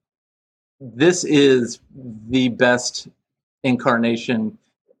were, this is the best incarnation,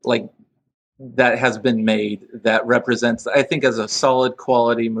 like, that has been made that represents, I think, as a solid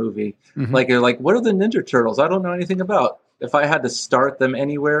quality movie. Mhm. Like, you're like, what are the Ninja Turtles? I don't know anything about. If I had to start them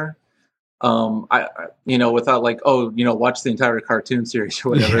anywhere, without like, watch the entire cartoon series or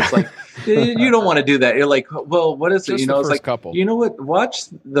whatever. Yeah. It's like, you don't want to do that. You're like, well, what is it? Just You the know, it's first like, couple. you know what? Watch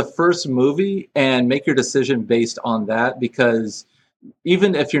the first movie and make your decision based on that, because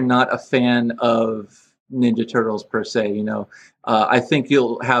even if you're not a fan of Ninja Turtles per se, I think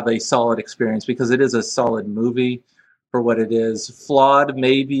you'll have a solid experience, because it is a solid movie for what it is. Flawed,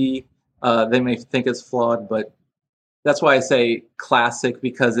 maybe. They may think it's flawed, but that's why I say classic,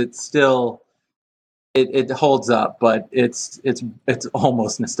 because it's still it holds up, but it's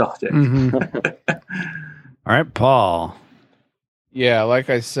almost nostalgic. Mhm. All right, Paul. Yeah, like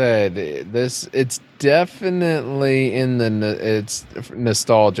I said, it's definitely it's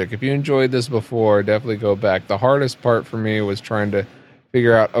nostalgic. If you enjoyed this before, definitely go back. The hardest part for me was trying to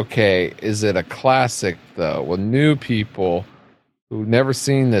figure out, okay, is it a classic though? Will new people who've never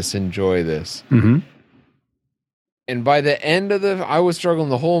seen this enjoy this? Mm-hmm. And by the end of I was struggling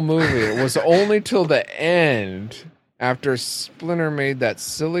the whole movie. It was only till the end, after Splinter made that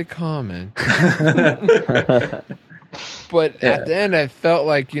silly comment. But at the end, I felt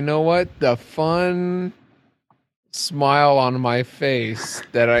like, you know what? The fun smile on my face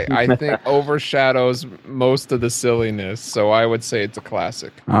that I think overshadows most of the silliness. So I would say it's a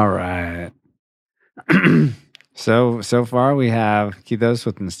classic. All right. So far we have Kitos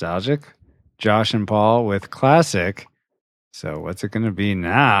with nostalgic, Josh and Paul with classic. So what's it going to be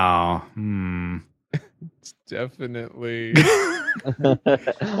now? It's definitely.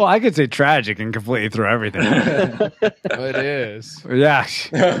 Well, I could say tragic and completely throw everything. It is. Yeah.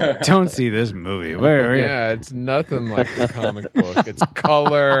 Don't see this movie. Where? Yeah, it's nothing like the comic book. It's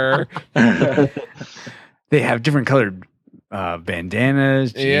color. They have different colored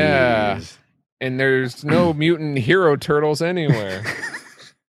bandanas. Jeez. Yeah. And there's no mutant hero turtles anywhere.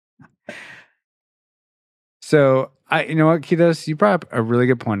 So you know what, Kitos, you brought up a really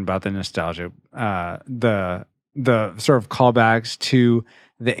good point about the nostalgia, the sort of callbacks to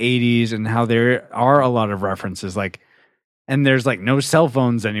the 80s and how there are a lot of references, and there's like no cell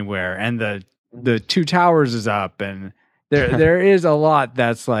phones anywhere, and the Two Towers is up, and there is a lot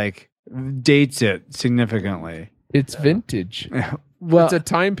that's like dates it significantly. It's vintage. Well, It's a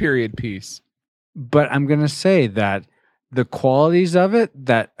time period piece. but I'm going to say that the qualities of it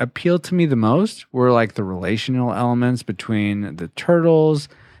that appealed to me the most were like the relational elements between the turtles,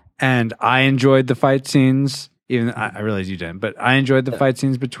 and I enjoyed the fight scenes. Even I realize you didn't, but I enjoyed the fight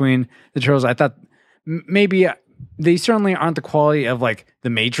scenes between the turtles. I thought maybe they certainly aren't the quality of like The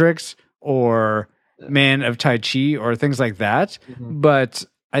Matrix or Man of Tai Chi or things like that, but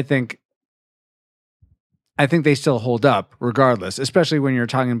I think they still hold up regardless, especially when you're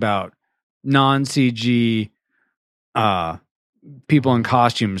talking about non-CG people in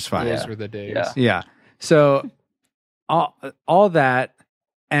costumes fighting. Those were the days. Yeah. Yeah. So all that,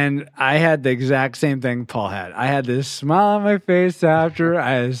 and I had the exact same thing Paul had. I had this smile on my face after.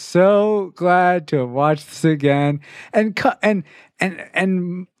 I was so glad to have watched this again, and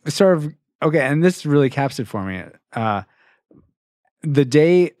sort of okay. And this really caps it for me. The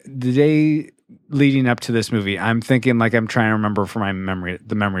day leading up to this movie, I'm thinking like I'm trying to remember for my memory,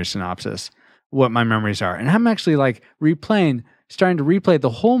 the memory synopsis, what my memories are. And I'm actually like starting to replay the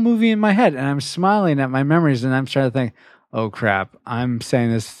whole movie in my head, and I'm smiling at my memories, and I'm trying to think, oh crap, I'm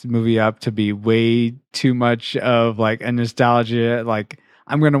setting this movie up to be way too much of like a nostalgia. Like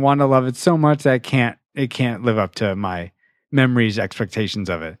I'm going to want to love it so much that it can't live up to my memories expectations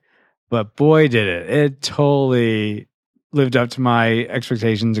of it. But boy, did it. It totally lived up to my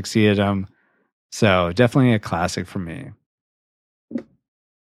expectations, exceeded them. So definitely a classic for me.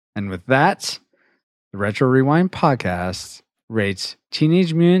 And with that, the Retro Rewind podcast rates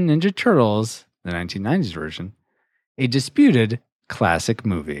Teenage Mutant Ninja Turtles, the 1990s version, a disputed classic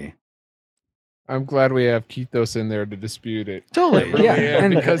movie. I'm glad we have Keithos in there to dispute it. Totally, Really yeah. am,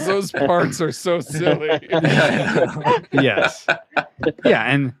 And because those parts are so silly. yes, yeah,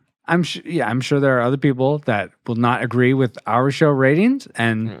 and I'm sure there are other people that will not agree with our show ratings,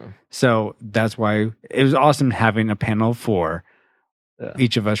 and so that's why it was awesome having a panel for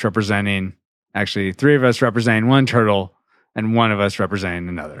each of us representing. Actually, 3 of us representing one turtle, and 1 of us representing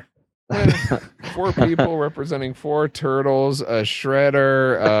another. 4 people representing 4 turtles, a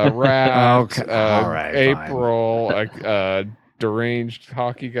shredder, a rat, Okay, all right, April, a deranged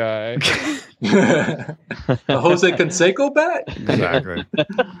hockey guy. A Jose Canseco bat? Exactly.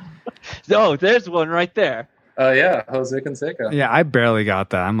 Oh, there's one right there. Yeah, Jose Canseco. Yeah, I barely got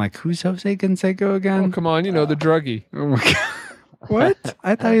that. I'm like, who's Jose Canseco Oh, again? come on, the druggie. Oh my God. What?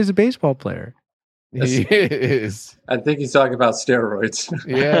 I thought he was a baseball player. He is. I think he's talking about steroids.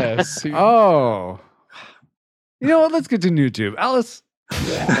 Yes. Oh. You know what? Let's get to YouTube. Alice.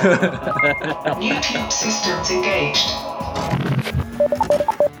 New tube systems engaged.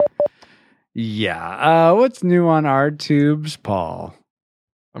 Yeah. What's new on our tubes, Paul?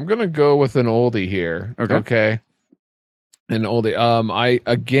 I'm gonna go with an oldie here. Okay. An oldie. I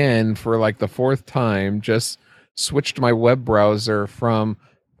again for like the 4th time just switched my web browser from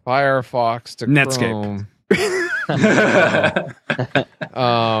Firefox to Netscape.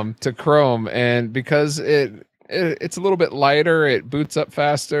 Chrome. To Chrome, and because it's a little bit lighter, it boots up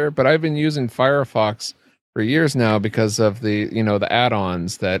faster. But I've been using Firefox for years now because of the the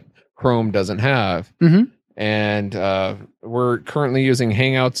add-ons that Chrome doesn't have. Mm-hmm. And we're currently using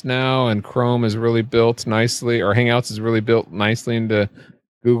Hangouts now, and Chrome is really built nicely, or Hangouts is really built nicely into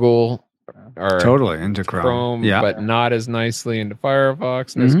Google. Or Totally into Chrome. Yeah. But not as nicely into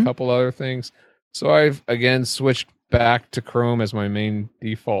Firefox, and there's a couple other things. So I've again switched back to Chrome as my main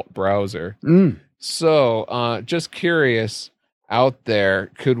default browser. So just curious out there,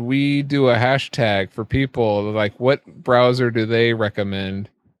 could we do a hashtag for people like what browser do they recommend?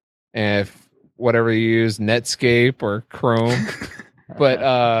 And if whatever you use, Netscape or Chrome. But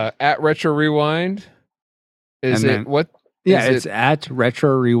at Retro Rewind, is And it then- what? Yeah, is it's at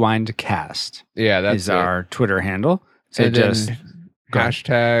Retro Rewind Cast. Yeah, that's is our Twitter handle. So and just then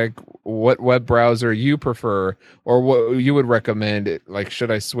hashtag what web browser you prefer, or what you would recommend. Like, should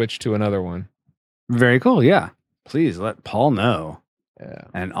I switch to another one? very cool. Yeah. Please let Paul know. Yeah.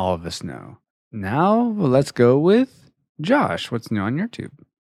 And all of us know. Now let's go with Josh. What's new on your tube?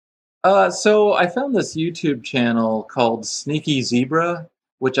 So I found this YouTube channel called Sneaky Zebra,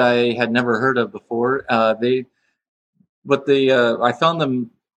 which I had never heard of before. I found them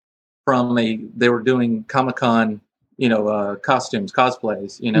from they were doing Comic-Con, costumes,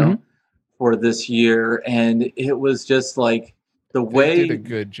 cosplays, for this year. And it was just like the way. They did a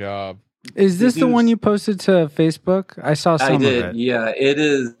good job. Is this the one you posted to Facebook? I saw some of it. Yeah. It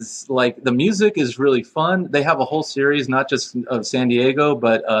is like the music is really fun. They have a whole series, not just of San Diego,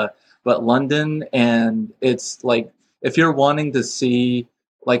 but London. And it's like, if you're wanting to see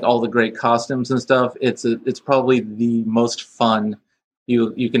like all the great costumes and stuff, it's probably the most fun,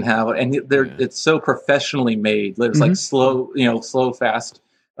 you can have, and it's so professionally made. There's like slow, fast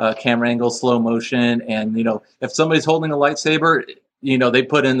camera angle, slow motion, and if somebody's holding a lightsaber, they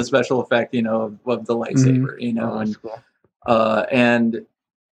put in the special effect, of the lightsaber, and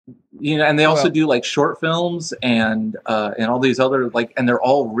and they also do like short films and all these other and they're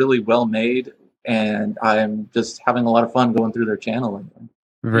all really well made, and I'm just having a lot of fun going through their channel.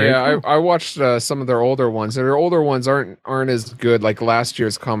 Cool. I watched some of their older ones. Their older ones aren't as good. Like last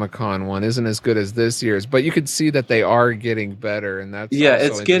year's Comic-Con one isn't as good as this year's, but you could see that they are getting better, and that's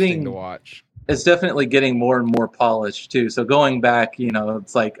it's getting to watch. It's definitely getting more and more polished too. So going back,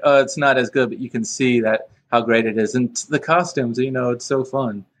 it's like it's not as good, but you can see that how great it is, and the costumes. It's so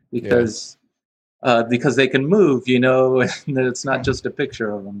fun because they can move. And it's not just a picture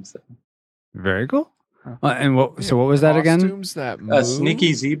of them. So. Very cool. And what was that again? That move?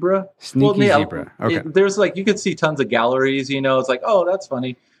 Sneaky Zebra. Zebra. Okay. There's you could see tons of galleries. It's like, oh, that's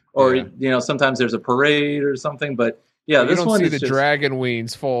funny. Or sometimes there's a parade or something. But this you don't one see is the just, dragon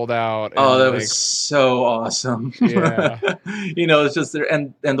wings fold out. Oh, that was so awesome. Yeah. It's just there,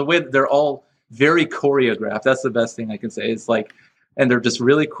 and the way that they're all very choreographed. That's the best thing I can say. It's and they're just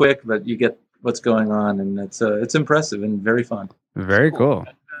really quick, but you get what's going on, and it's impressive and very fun. Very cool.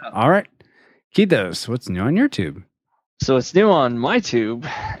 All right. Kitos, what's new on your tube? So what's new on my tube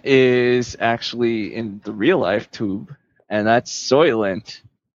is actually in the real life tube, and that's Soylent.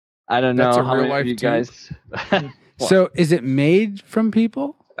 I don't know how many of you guys. So is it made from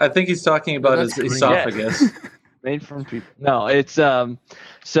people? I think he's talking about his esophagus. Yes. Made from people. No, it's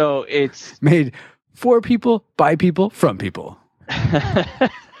so it's made for people, by people, from people.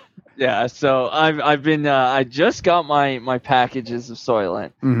 Yeah, so I've been I just got my packages of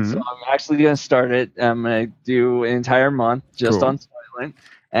Soylent, so I'm actually gonna start it. I'm gonna do an entire month just on Soylent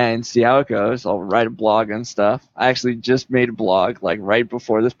and see how it goes. I'll write a blog and stuff. I actually just made a blog right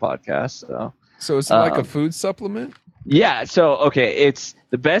before this podcast. So it's like a food supplement? Yeah. So it's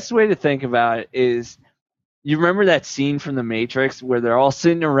the best way to think about it is, you remember that scene from The Matrix where they're all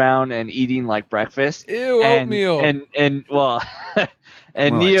sitting around and eating breakfast? Ew, oatmeal. And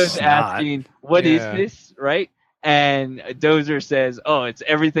and Neo's asking, what is this, right? And Dozer says, oh, it's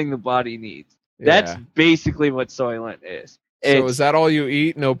everything the body needs. Yeah. That's basically what Soylent is. So is that all you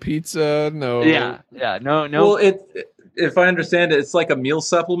eat? No pizza? No. Yeah. No. Well, if I understand it, it's like a meal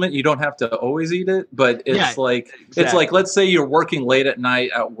supplement. You don't have to always eat it, but it's exactly. It's like, let's say you're working late at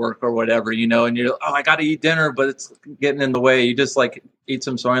night at work or whatever, and you're, I got to eat dinner, but it's getting in the way. You just eat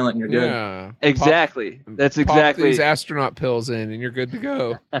some Soylent and you're good. Yeah. Exactly. That's exactly. Pop these astronaut pills in and you're good to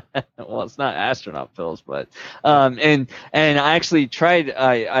go. Well, it's not astronaut pills, but and I actually tried.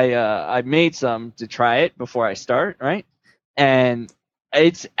 I made some to try it before I start, right? And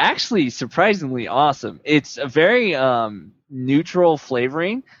it's actually surprisingly awesome. It's a very neutral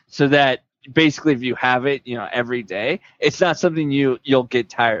flavoring, so that basically if you have it, every day, it's not something you'll get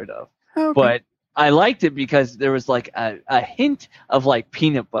tired of. Okay. But I liked it because there was a hint of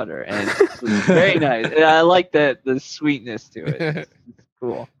peanut butter, and it was very nice. And I like the sweetness to it. It's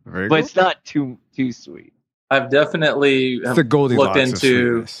cool, very but cool. It's not too sweet. I've definitely looked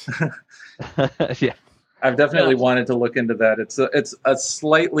into. Yeah. I've definitely wanted to look into that. It's a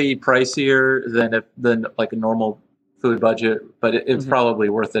slightly pricier than a normal food budget, but it's probably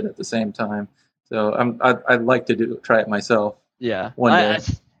worth it at the same time. So I'd like to try it myself. Yeah, one day.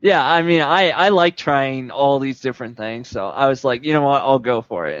 I mean, I like trying all these different things, so I was like, you know what, I'll go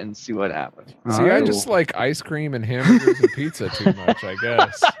for it and see what happens. See, I just like ice cream and hamburgers and pizza too much, I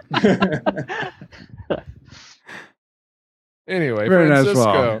guess. Anyway, very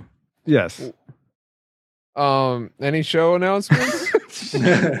Francisco. Nice. Yes. Any show announcements?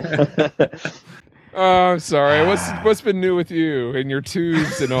 I'm sorry. What's been new with you and your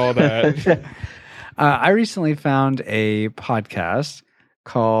tubes and all that? I recently found a podcast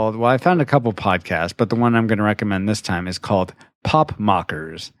called. Well, I found a couple podcasts, but the one I'm going to recommend this time is called Pop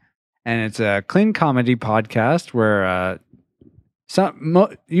Mockers, and it's a clean comedy podcast where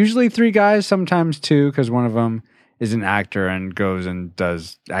usually 3 guys, sometimes 2, because one of them is an actor and goes and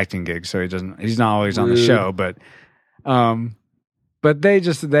does acting gigs, so he's not always on the show, but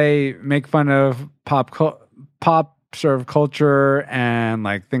they make fun of pop sort of culture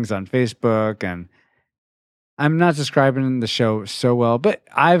and things on Facebook, and I'm not describing the show so well, but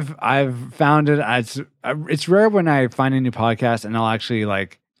I've found it. It's rare when I find a new podcast and I'll actually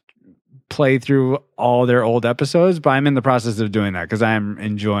play through all their old episodes, but I'm in the process of doing that because I am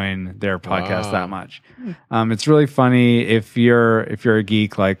enjoying their podcast that much. It's really funny. If you're a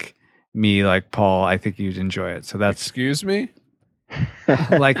geek like me, like Paul, I think you'd enjoy it. So that's excuse me,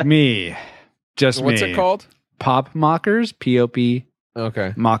 like me, just What's me. It called? Pop Mockers, POP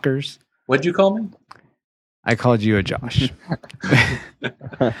Okay. mockers. What'd you call me? I called you a Josh.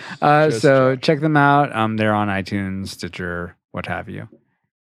 Just So Josh. check them out. They're on iTunes, Stitcher, what have you.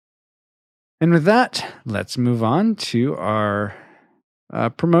 And with that, let's move on to our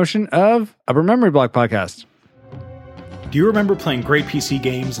promotion of Upper Memory Block Podcast. Do you remember playing great PC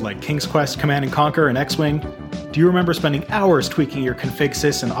games like King's Quest, Command & Conquer, and X-Wing? Do you remember spending hours tweaking your config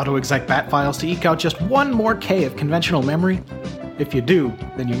sys and autoexec bat files to eke out just one more K of conventional memory? If you do,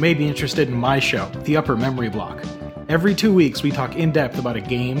 then you may be interested in my show, The Upper Memory Block. Every 2 weeks, we talk in depth about a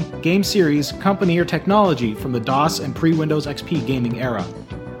game series, company, or technology from the DOS and pre-Windows XP gaming era.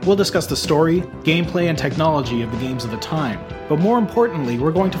 We'll discuss the story, gameplay, and technology of the games of the time. But more importantly,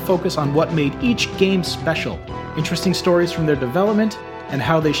 we're going to focus on what made each game special, interesting stories from their development, and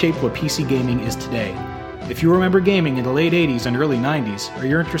how they shaped what PC gaming is today. If you remember gaming in the late 80s and early 90s, or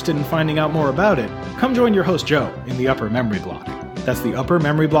you're interested in finding out more about it, come join your host Joe in the Upper Memory Block. That's the Upper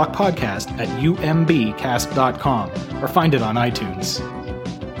Memory Block Podcast at umbcast.com, or find it on iTunes.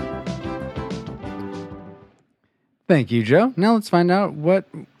 Thank you, Joe. Now let's find out what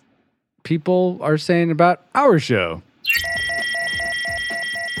people are saying about our show.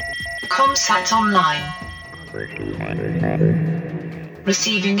 Comsat online.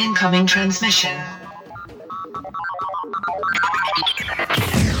 Receiving incoming transmission.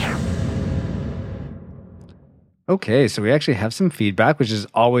 Okay, so we actually have some feedback, which is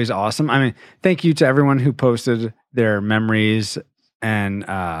always awesome. I mean, thank you to everyone who posted their memories and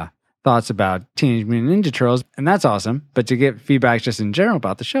thoughts about Teenage Mutant Ninja Turtles, and that's awesome. But to get feedback just in general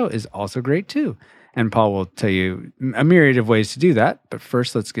about the show is also great too. And Paul will tell you a myriad of ways to do that. But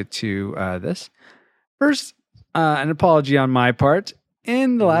first, let's get to this. First, an apology on my part.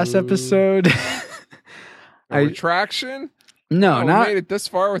 In the last episode, A retraction? no, We not made it this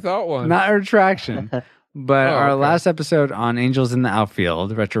far without one. not a retraction. But Oh, our okay. last episode on Angels in the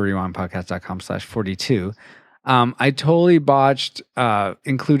Outfield, retrorewindpodcast.com/42, I totally botched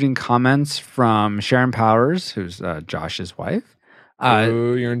including comments from Sharon Powers, who's Josh's wife,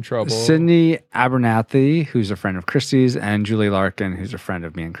 Ooh, you're in trouble. Sydney Abernathy, who's a friend of Christie's, and Julie Larkin, who's a friend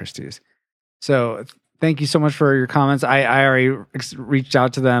of me and Christie's. So thank you so much for your comments. I already reached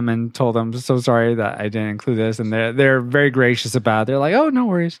out to them and told them, so sorry that I didn't include this. And they're very gracious about it. They're like, oh, no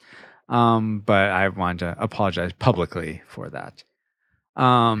worries. But I wanted to apologize publicly for that.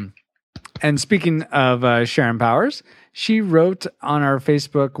 And speaking of Sharon Powers, she wrote on our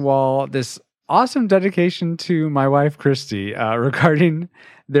Facebook wall this awesome dedication to my wife, Christy, regarding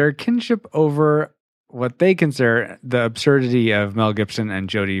their kinship over what they consider the absurdity of Mel Gibson and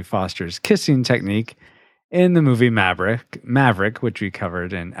Jodie Foster's kissing technique in the movie Maverick, which we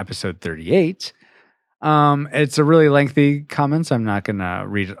covered in episode 38. It's a really lengthy comment, so I'm not going to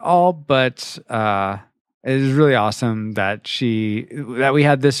read it all, but it is really awesome that we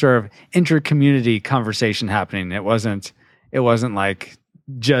had this sort of inter-community conversation happening. It wasn't like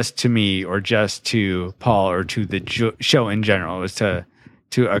just to me or just to Paul or to the show in general. It was to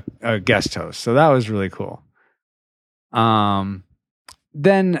a guest host. So that was really cool.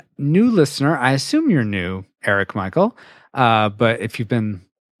 Then new listener, I assume you're new, Eric Michael. But if you've been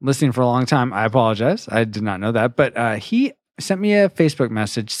listening for a long time, I apologize. I did not know that. But he sent me a Facebook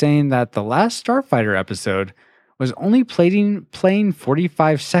message saying that the last Starfighter episode was only playing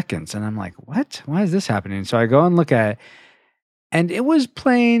 45 seconds. And I'm like, what? Why is this happening? So I go and look at it, and it was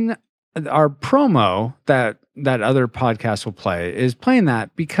playing our promo that other podcast will play is playing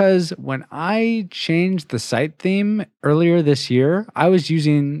that because when I changed the site theme earlier this year, I was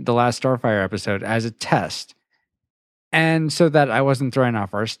using the last Starfire episode as a test. And so that I wasn't throwing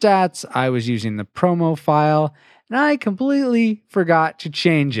off our stats, I was using the promo file, and I completely forgot to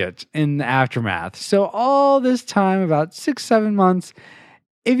change it in the aftermath. So all this time, about 6-7 months,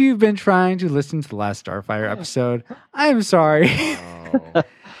 if you've been trying to listen to the last Starfire episode, I'm sorry. Oh.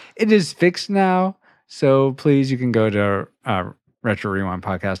 It is fixed now. So please, you can go to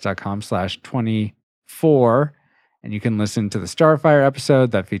retrorewindpodcast.com/24 and you can listen to the Starfire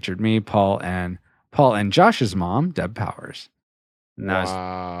episode that featured me, Paul and Josh's mom, Deb Powers. And that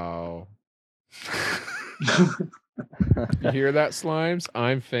Wow. You hear that, Slimes?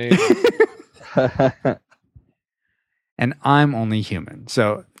 I'm famous. and I'm only human.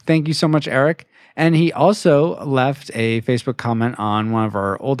 So thank you so much, Eric. And he also left a Facebook comment on one of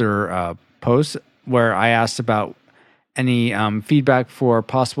our older posts where I asked about any feedback for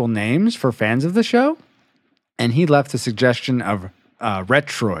possible names for fans of the show. And he left a suggestion of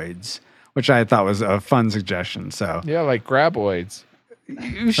Retroids, which I thought was a fun suggestion. So Yeah, like graboids.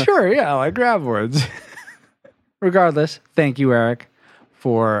 sure, yeah, like Graboids. Regardless, thank you, Eric,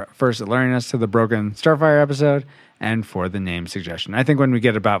 for first alerting us to the Broken Starfire episode and for the name suggestion. I think when we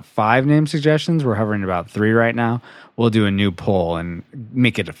get about 5 name suggestions, we're hovering about 3 right now, we'll do a new poll and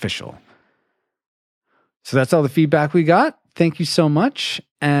make it official. So that's all the feedback we got. Thank you so much.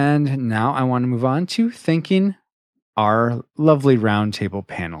 And now I want to move on to thanking our lovely roundtable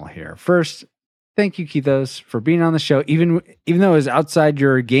panel here. First, thank you, Keithos, for being on the show. Even though it was outside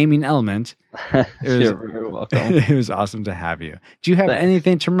your gaming element, You're very welcome. it was awesome to have you. Do you have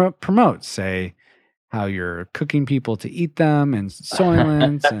anything to promote? Say how you're cooking people to eat them and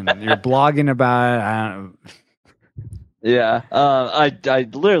Soylent and you're blogging about it. I don't know. Yeah. I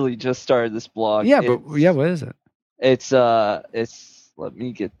literally just started this blog. Yeah, but what is it? It's let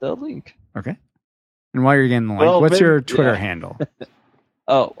me get the link. Okay. And while you're getting the link, what's your Twitter handle?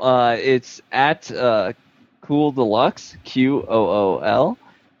 It's at Cool Deluxe,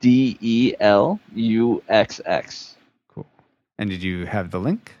 QOOLDELUXX. Cool. And did you have the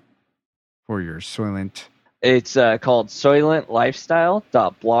link for your Soylent? It's called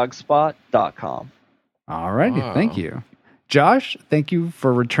soylentlifestyle.blogspot.com. All righty. Thank you. Josh, thank you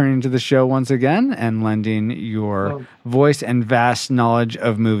for returning to the show once again and lending your voice and vast knowledge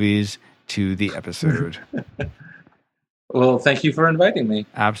of movies to the episode. Well, thank you for inviting me.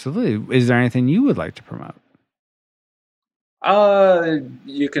 Absolutely. Is there anything you would like to promote?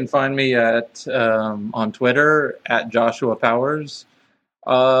 You can find me at on Twitter at Joshua Powers.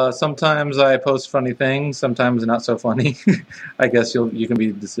 Sometimes I post funny things, sometimes not so funny. I guess you can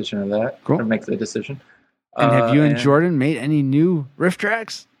be the decision of that. Cool. Or make the decision. And have you and Jordan made any new riff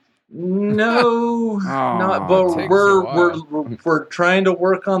tracks? No, not. But we're trying to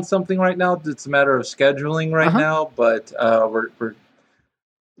work on something right now. It's a matter of scheduling right now, but we're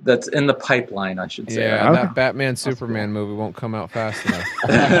that's in the pipeline, I should say. Yeah, that Batman Superman movie won't come out fast enough.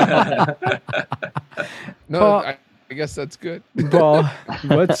 Paul, I guess that's good. Paul,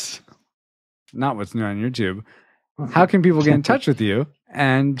 what's new on YouTube? How can people get in touch with you?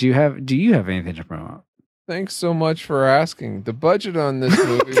 And do you have anything to promote? Thanks so much for asking. The budget on this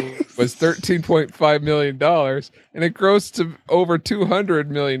movie was $13.5 million, and it grossed to over $200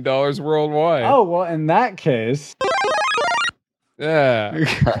 million worldwide. Oh, well, in that case... Yeah.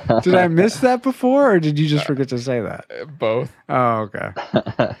 Did I miss that before, or did you just forget to say that? Both. Oh, okay.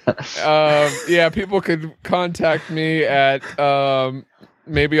 Yeah, people could contact me at,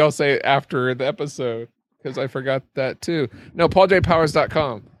 maybe I'll say after the episode, because I forgot that too. No,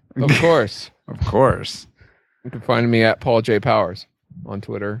 pauljpowers.com. Of course. Of course. You can find me at Paul J. Powers on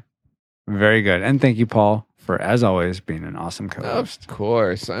Twitter. Very good. And thank you, Paul, for, as always, being an awesome co-host. Of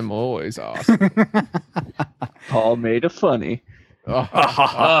course. I'm always awesome. Paul made it funny.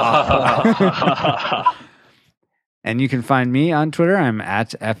 And you can find me on Twitter. I'm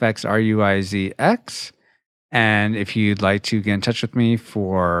at FXRUIZX. And if you'd like to get in touch with me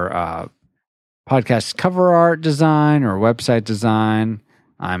for podcast cover art design or website design,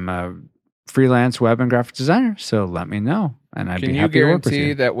 I'm a freelance web and graphic designer, so let me know, and I'd be happy to work with you. Can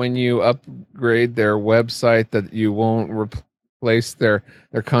you guarantee that when you upgrade their website that you won't replace their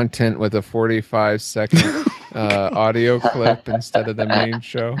content with a 45-second audio clip instead of the main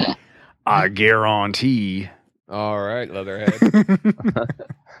show? I guarantee. All right, Leatherhead.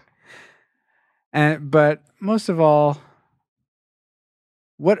 But most of all,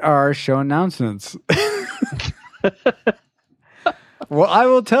 what are our show announcements? Well, I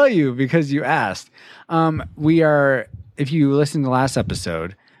will tell you because you asked. We are, if you listened to the last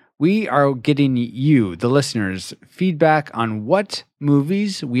episode, we are getting you, the listeners, feedback on what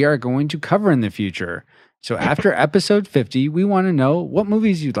movies we are going to cover in the future. So after episode 50, we want to know what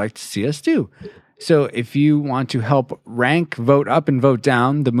movies you'd like to see us do. So if you want to help rank, vote up, and vote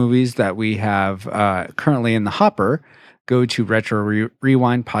down the movies that we have currently in the hopper, go to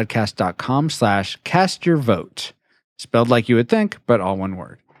retrorewindpodcast.com/castyourvote. Spelled like you would think, but all one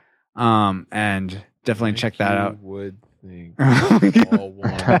word. And definitely check that out. Would think all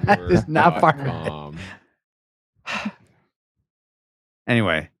one word. It's not part of it.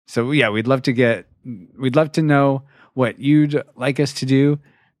 Anyway, so yeah, we'd love to know what you'd like us to do.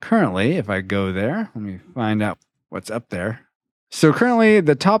 Currently, if I go there, let me find out what's up there. So currently,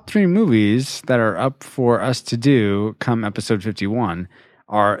 the top 3 movies that are up for us to do come episode 51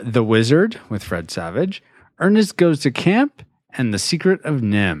 are The Wizard with Fred Savage, Ernest Goes to Camp, and The Secret of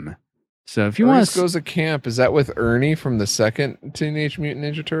Nim. So if you want Ernest Goes to Camp, is that with Ernie from the second Teenage Mutant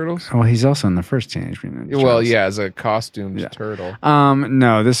Ninja Turtles? Oh, he's also in the first Teenage Mutant Ninja Turtles. Well, yeah, as a costumed turtle.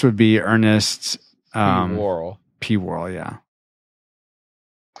 No, this would be Ernest P. Worrell. P. Worrell, yeah.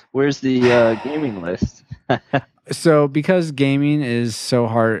 Where's the gaming list? So because gaming is so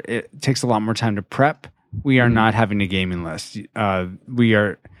hard, it takes a lot more time to prep we are not having a gaming list. We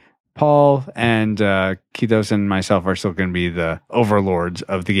are Paul and Kitos and myself are still going to be the overlords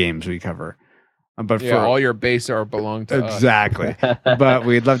of the games we cover. But for all your base are belong to us. Exactly. But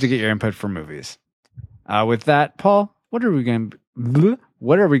we'd love to get your input for movies. With that, Paul, what are we going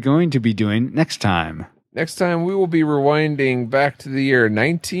to be doing next time? Next time, we will be rewinding back to the year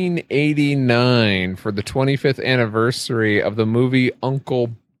 1989 for the 25th anniversary of the movie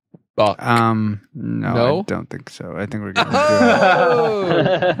Uncle Buck. No, I don't think so. I think we're going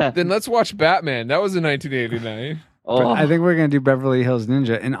to do it. Then let's watch Batman. That was in 1989. But I think we're going to do Beverly Hills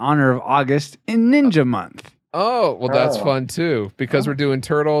Ninja in honor of August in Ninja Month. Oh, well, that's fun too, because we're doing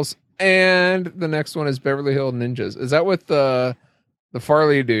Turtles, and the next one is Beverly Hills Ninjas. Is that with the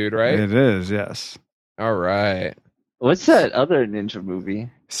Farley dude, right? It is, yes. All right. What's that other ninja movie?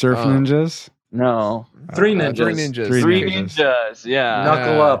 Surf Ninjas? No. Three Ninjas. Three Ninjas, yeah.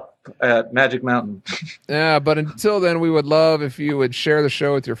 Knuckle up at Magic Mountain. Yeah, but until then, we would love if you would share the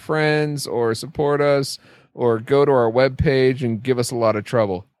show with your friends or support us or go to our webpage and give us a lot of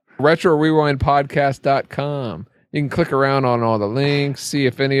trouble. RetroRewindPodcast.com. You can click around on all the links, see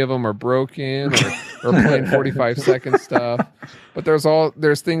if any of them are broken or playing 45-second stuff. But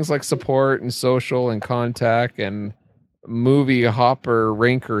there's things like support and social and contact and movie hopper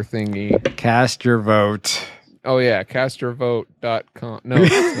ranker thingy. Cast your vote. Oh yeah, castyourvote.com. No,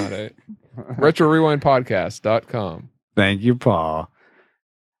 that's not it. RetroRewindPodcast.com. Thank you, Paul.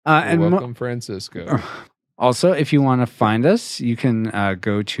 And welcome, Francisco. Also, if you want to find us, you can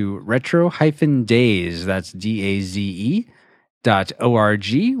go to retro-daze, that's DAZE.org.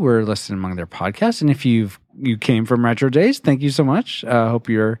 We're listed among their podcasts. And if you came from Retro Days, thank you so much. Hope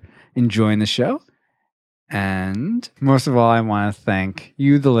you're enjoying the show. And most of all, I want to thank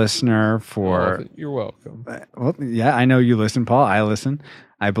you, the listener, for... You're welcome. Well, yeah, I know you listen, Paul. I listen.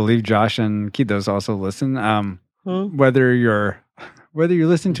 I believe Josh and Kitos also listen. Whether you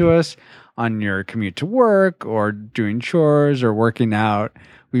listen to us on your commute to work or doing chores or working out,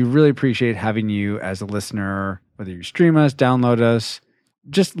 we really appreciate having you as a listener, whether you stream us, download us,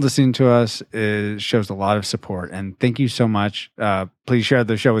 just listening to us shows a lot of support. And thank you so much. Please share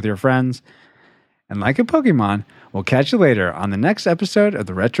the show with your friends. And like a Pokemon, we'll catch you later on the next episode of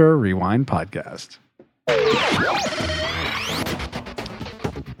the Retro Rewind Podcast.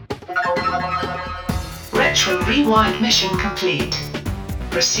 Retro Rewind mission complete.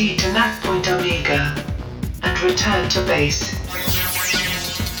 Proceed to Nav Point Omega and return to base.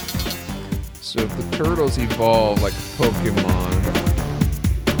 So if the turtles evolve like Pokemon,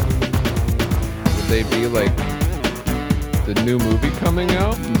 would they be like the new movie coming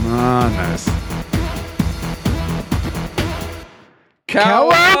out? Ah, nice.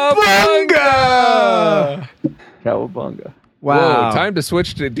 Cowabunga! Cowabunga. Wow. Whoa, time to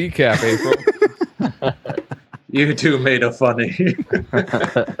switch to decaf, April. You two made a funny.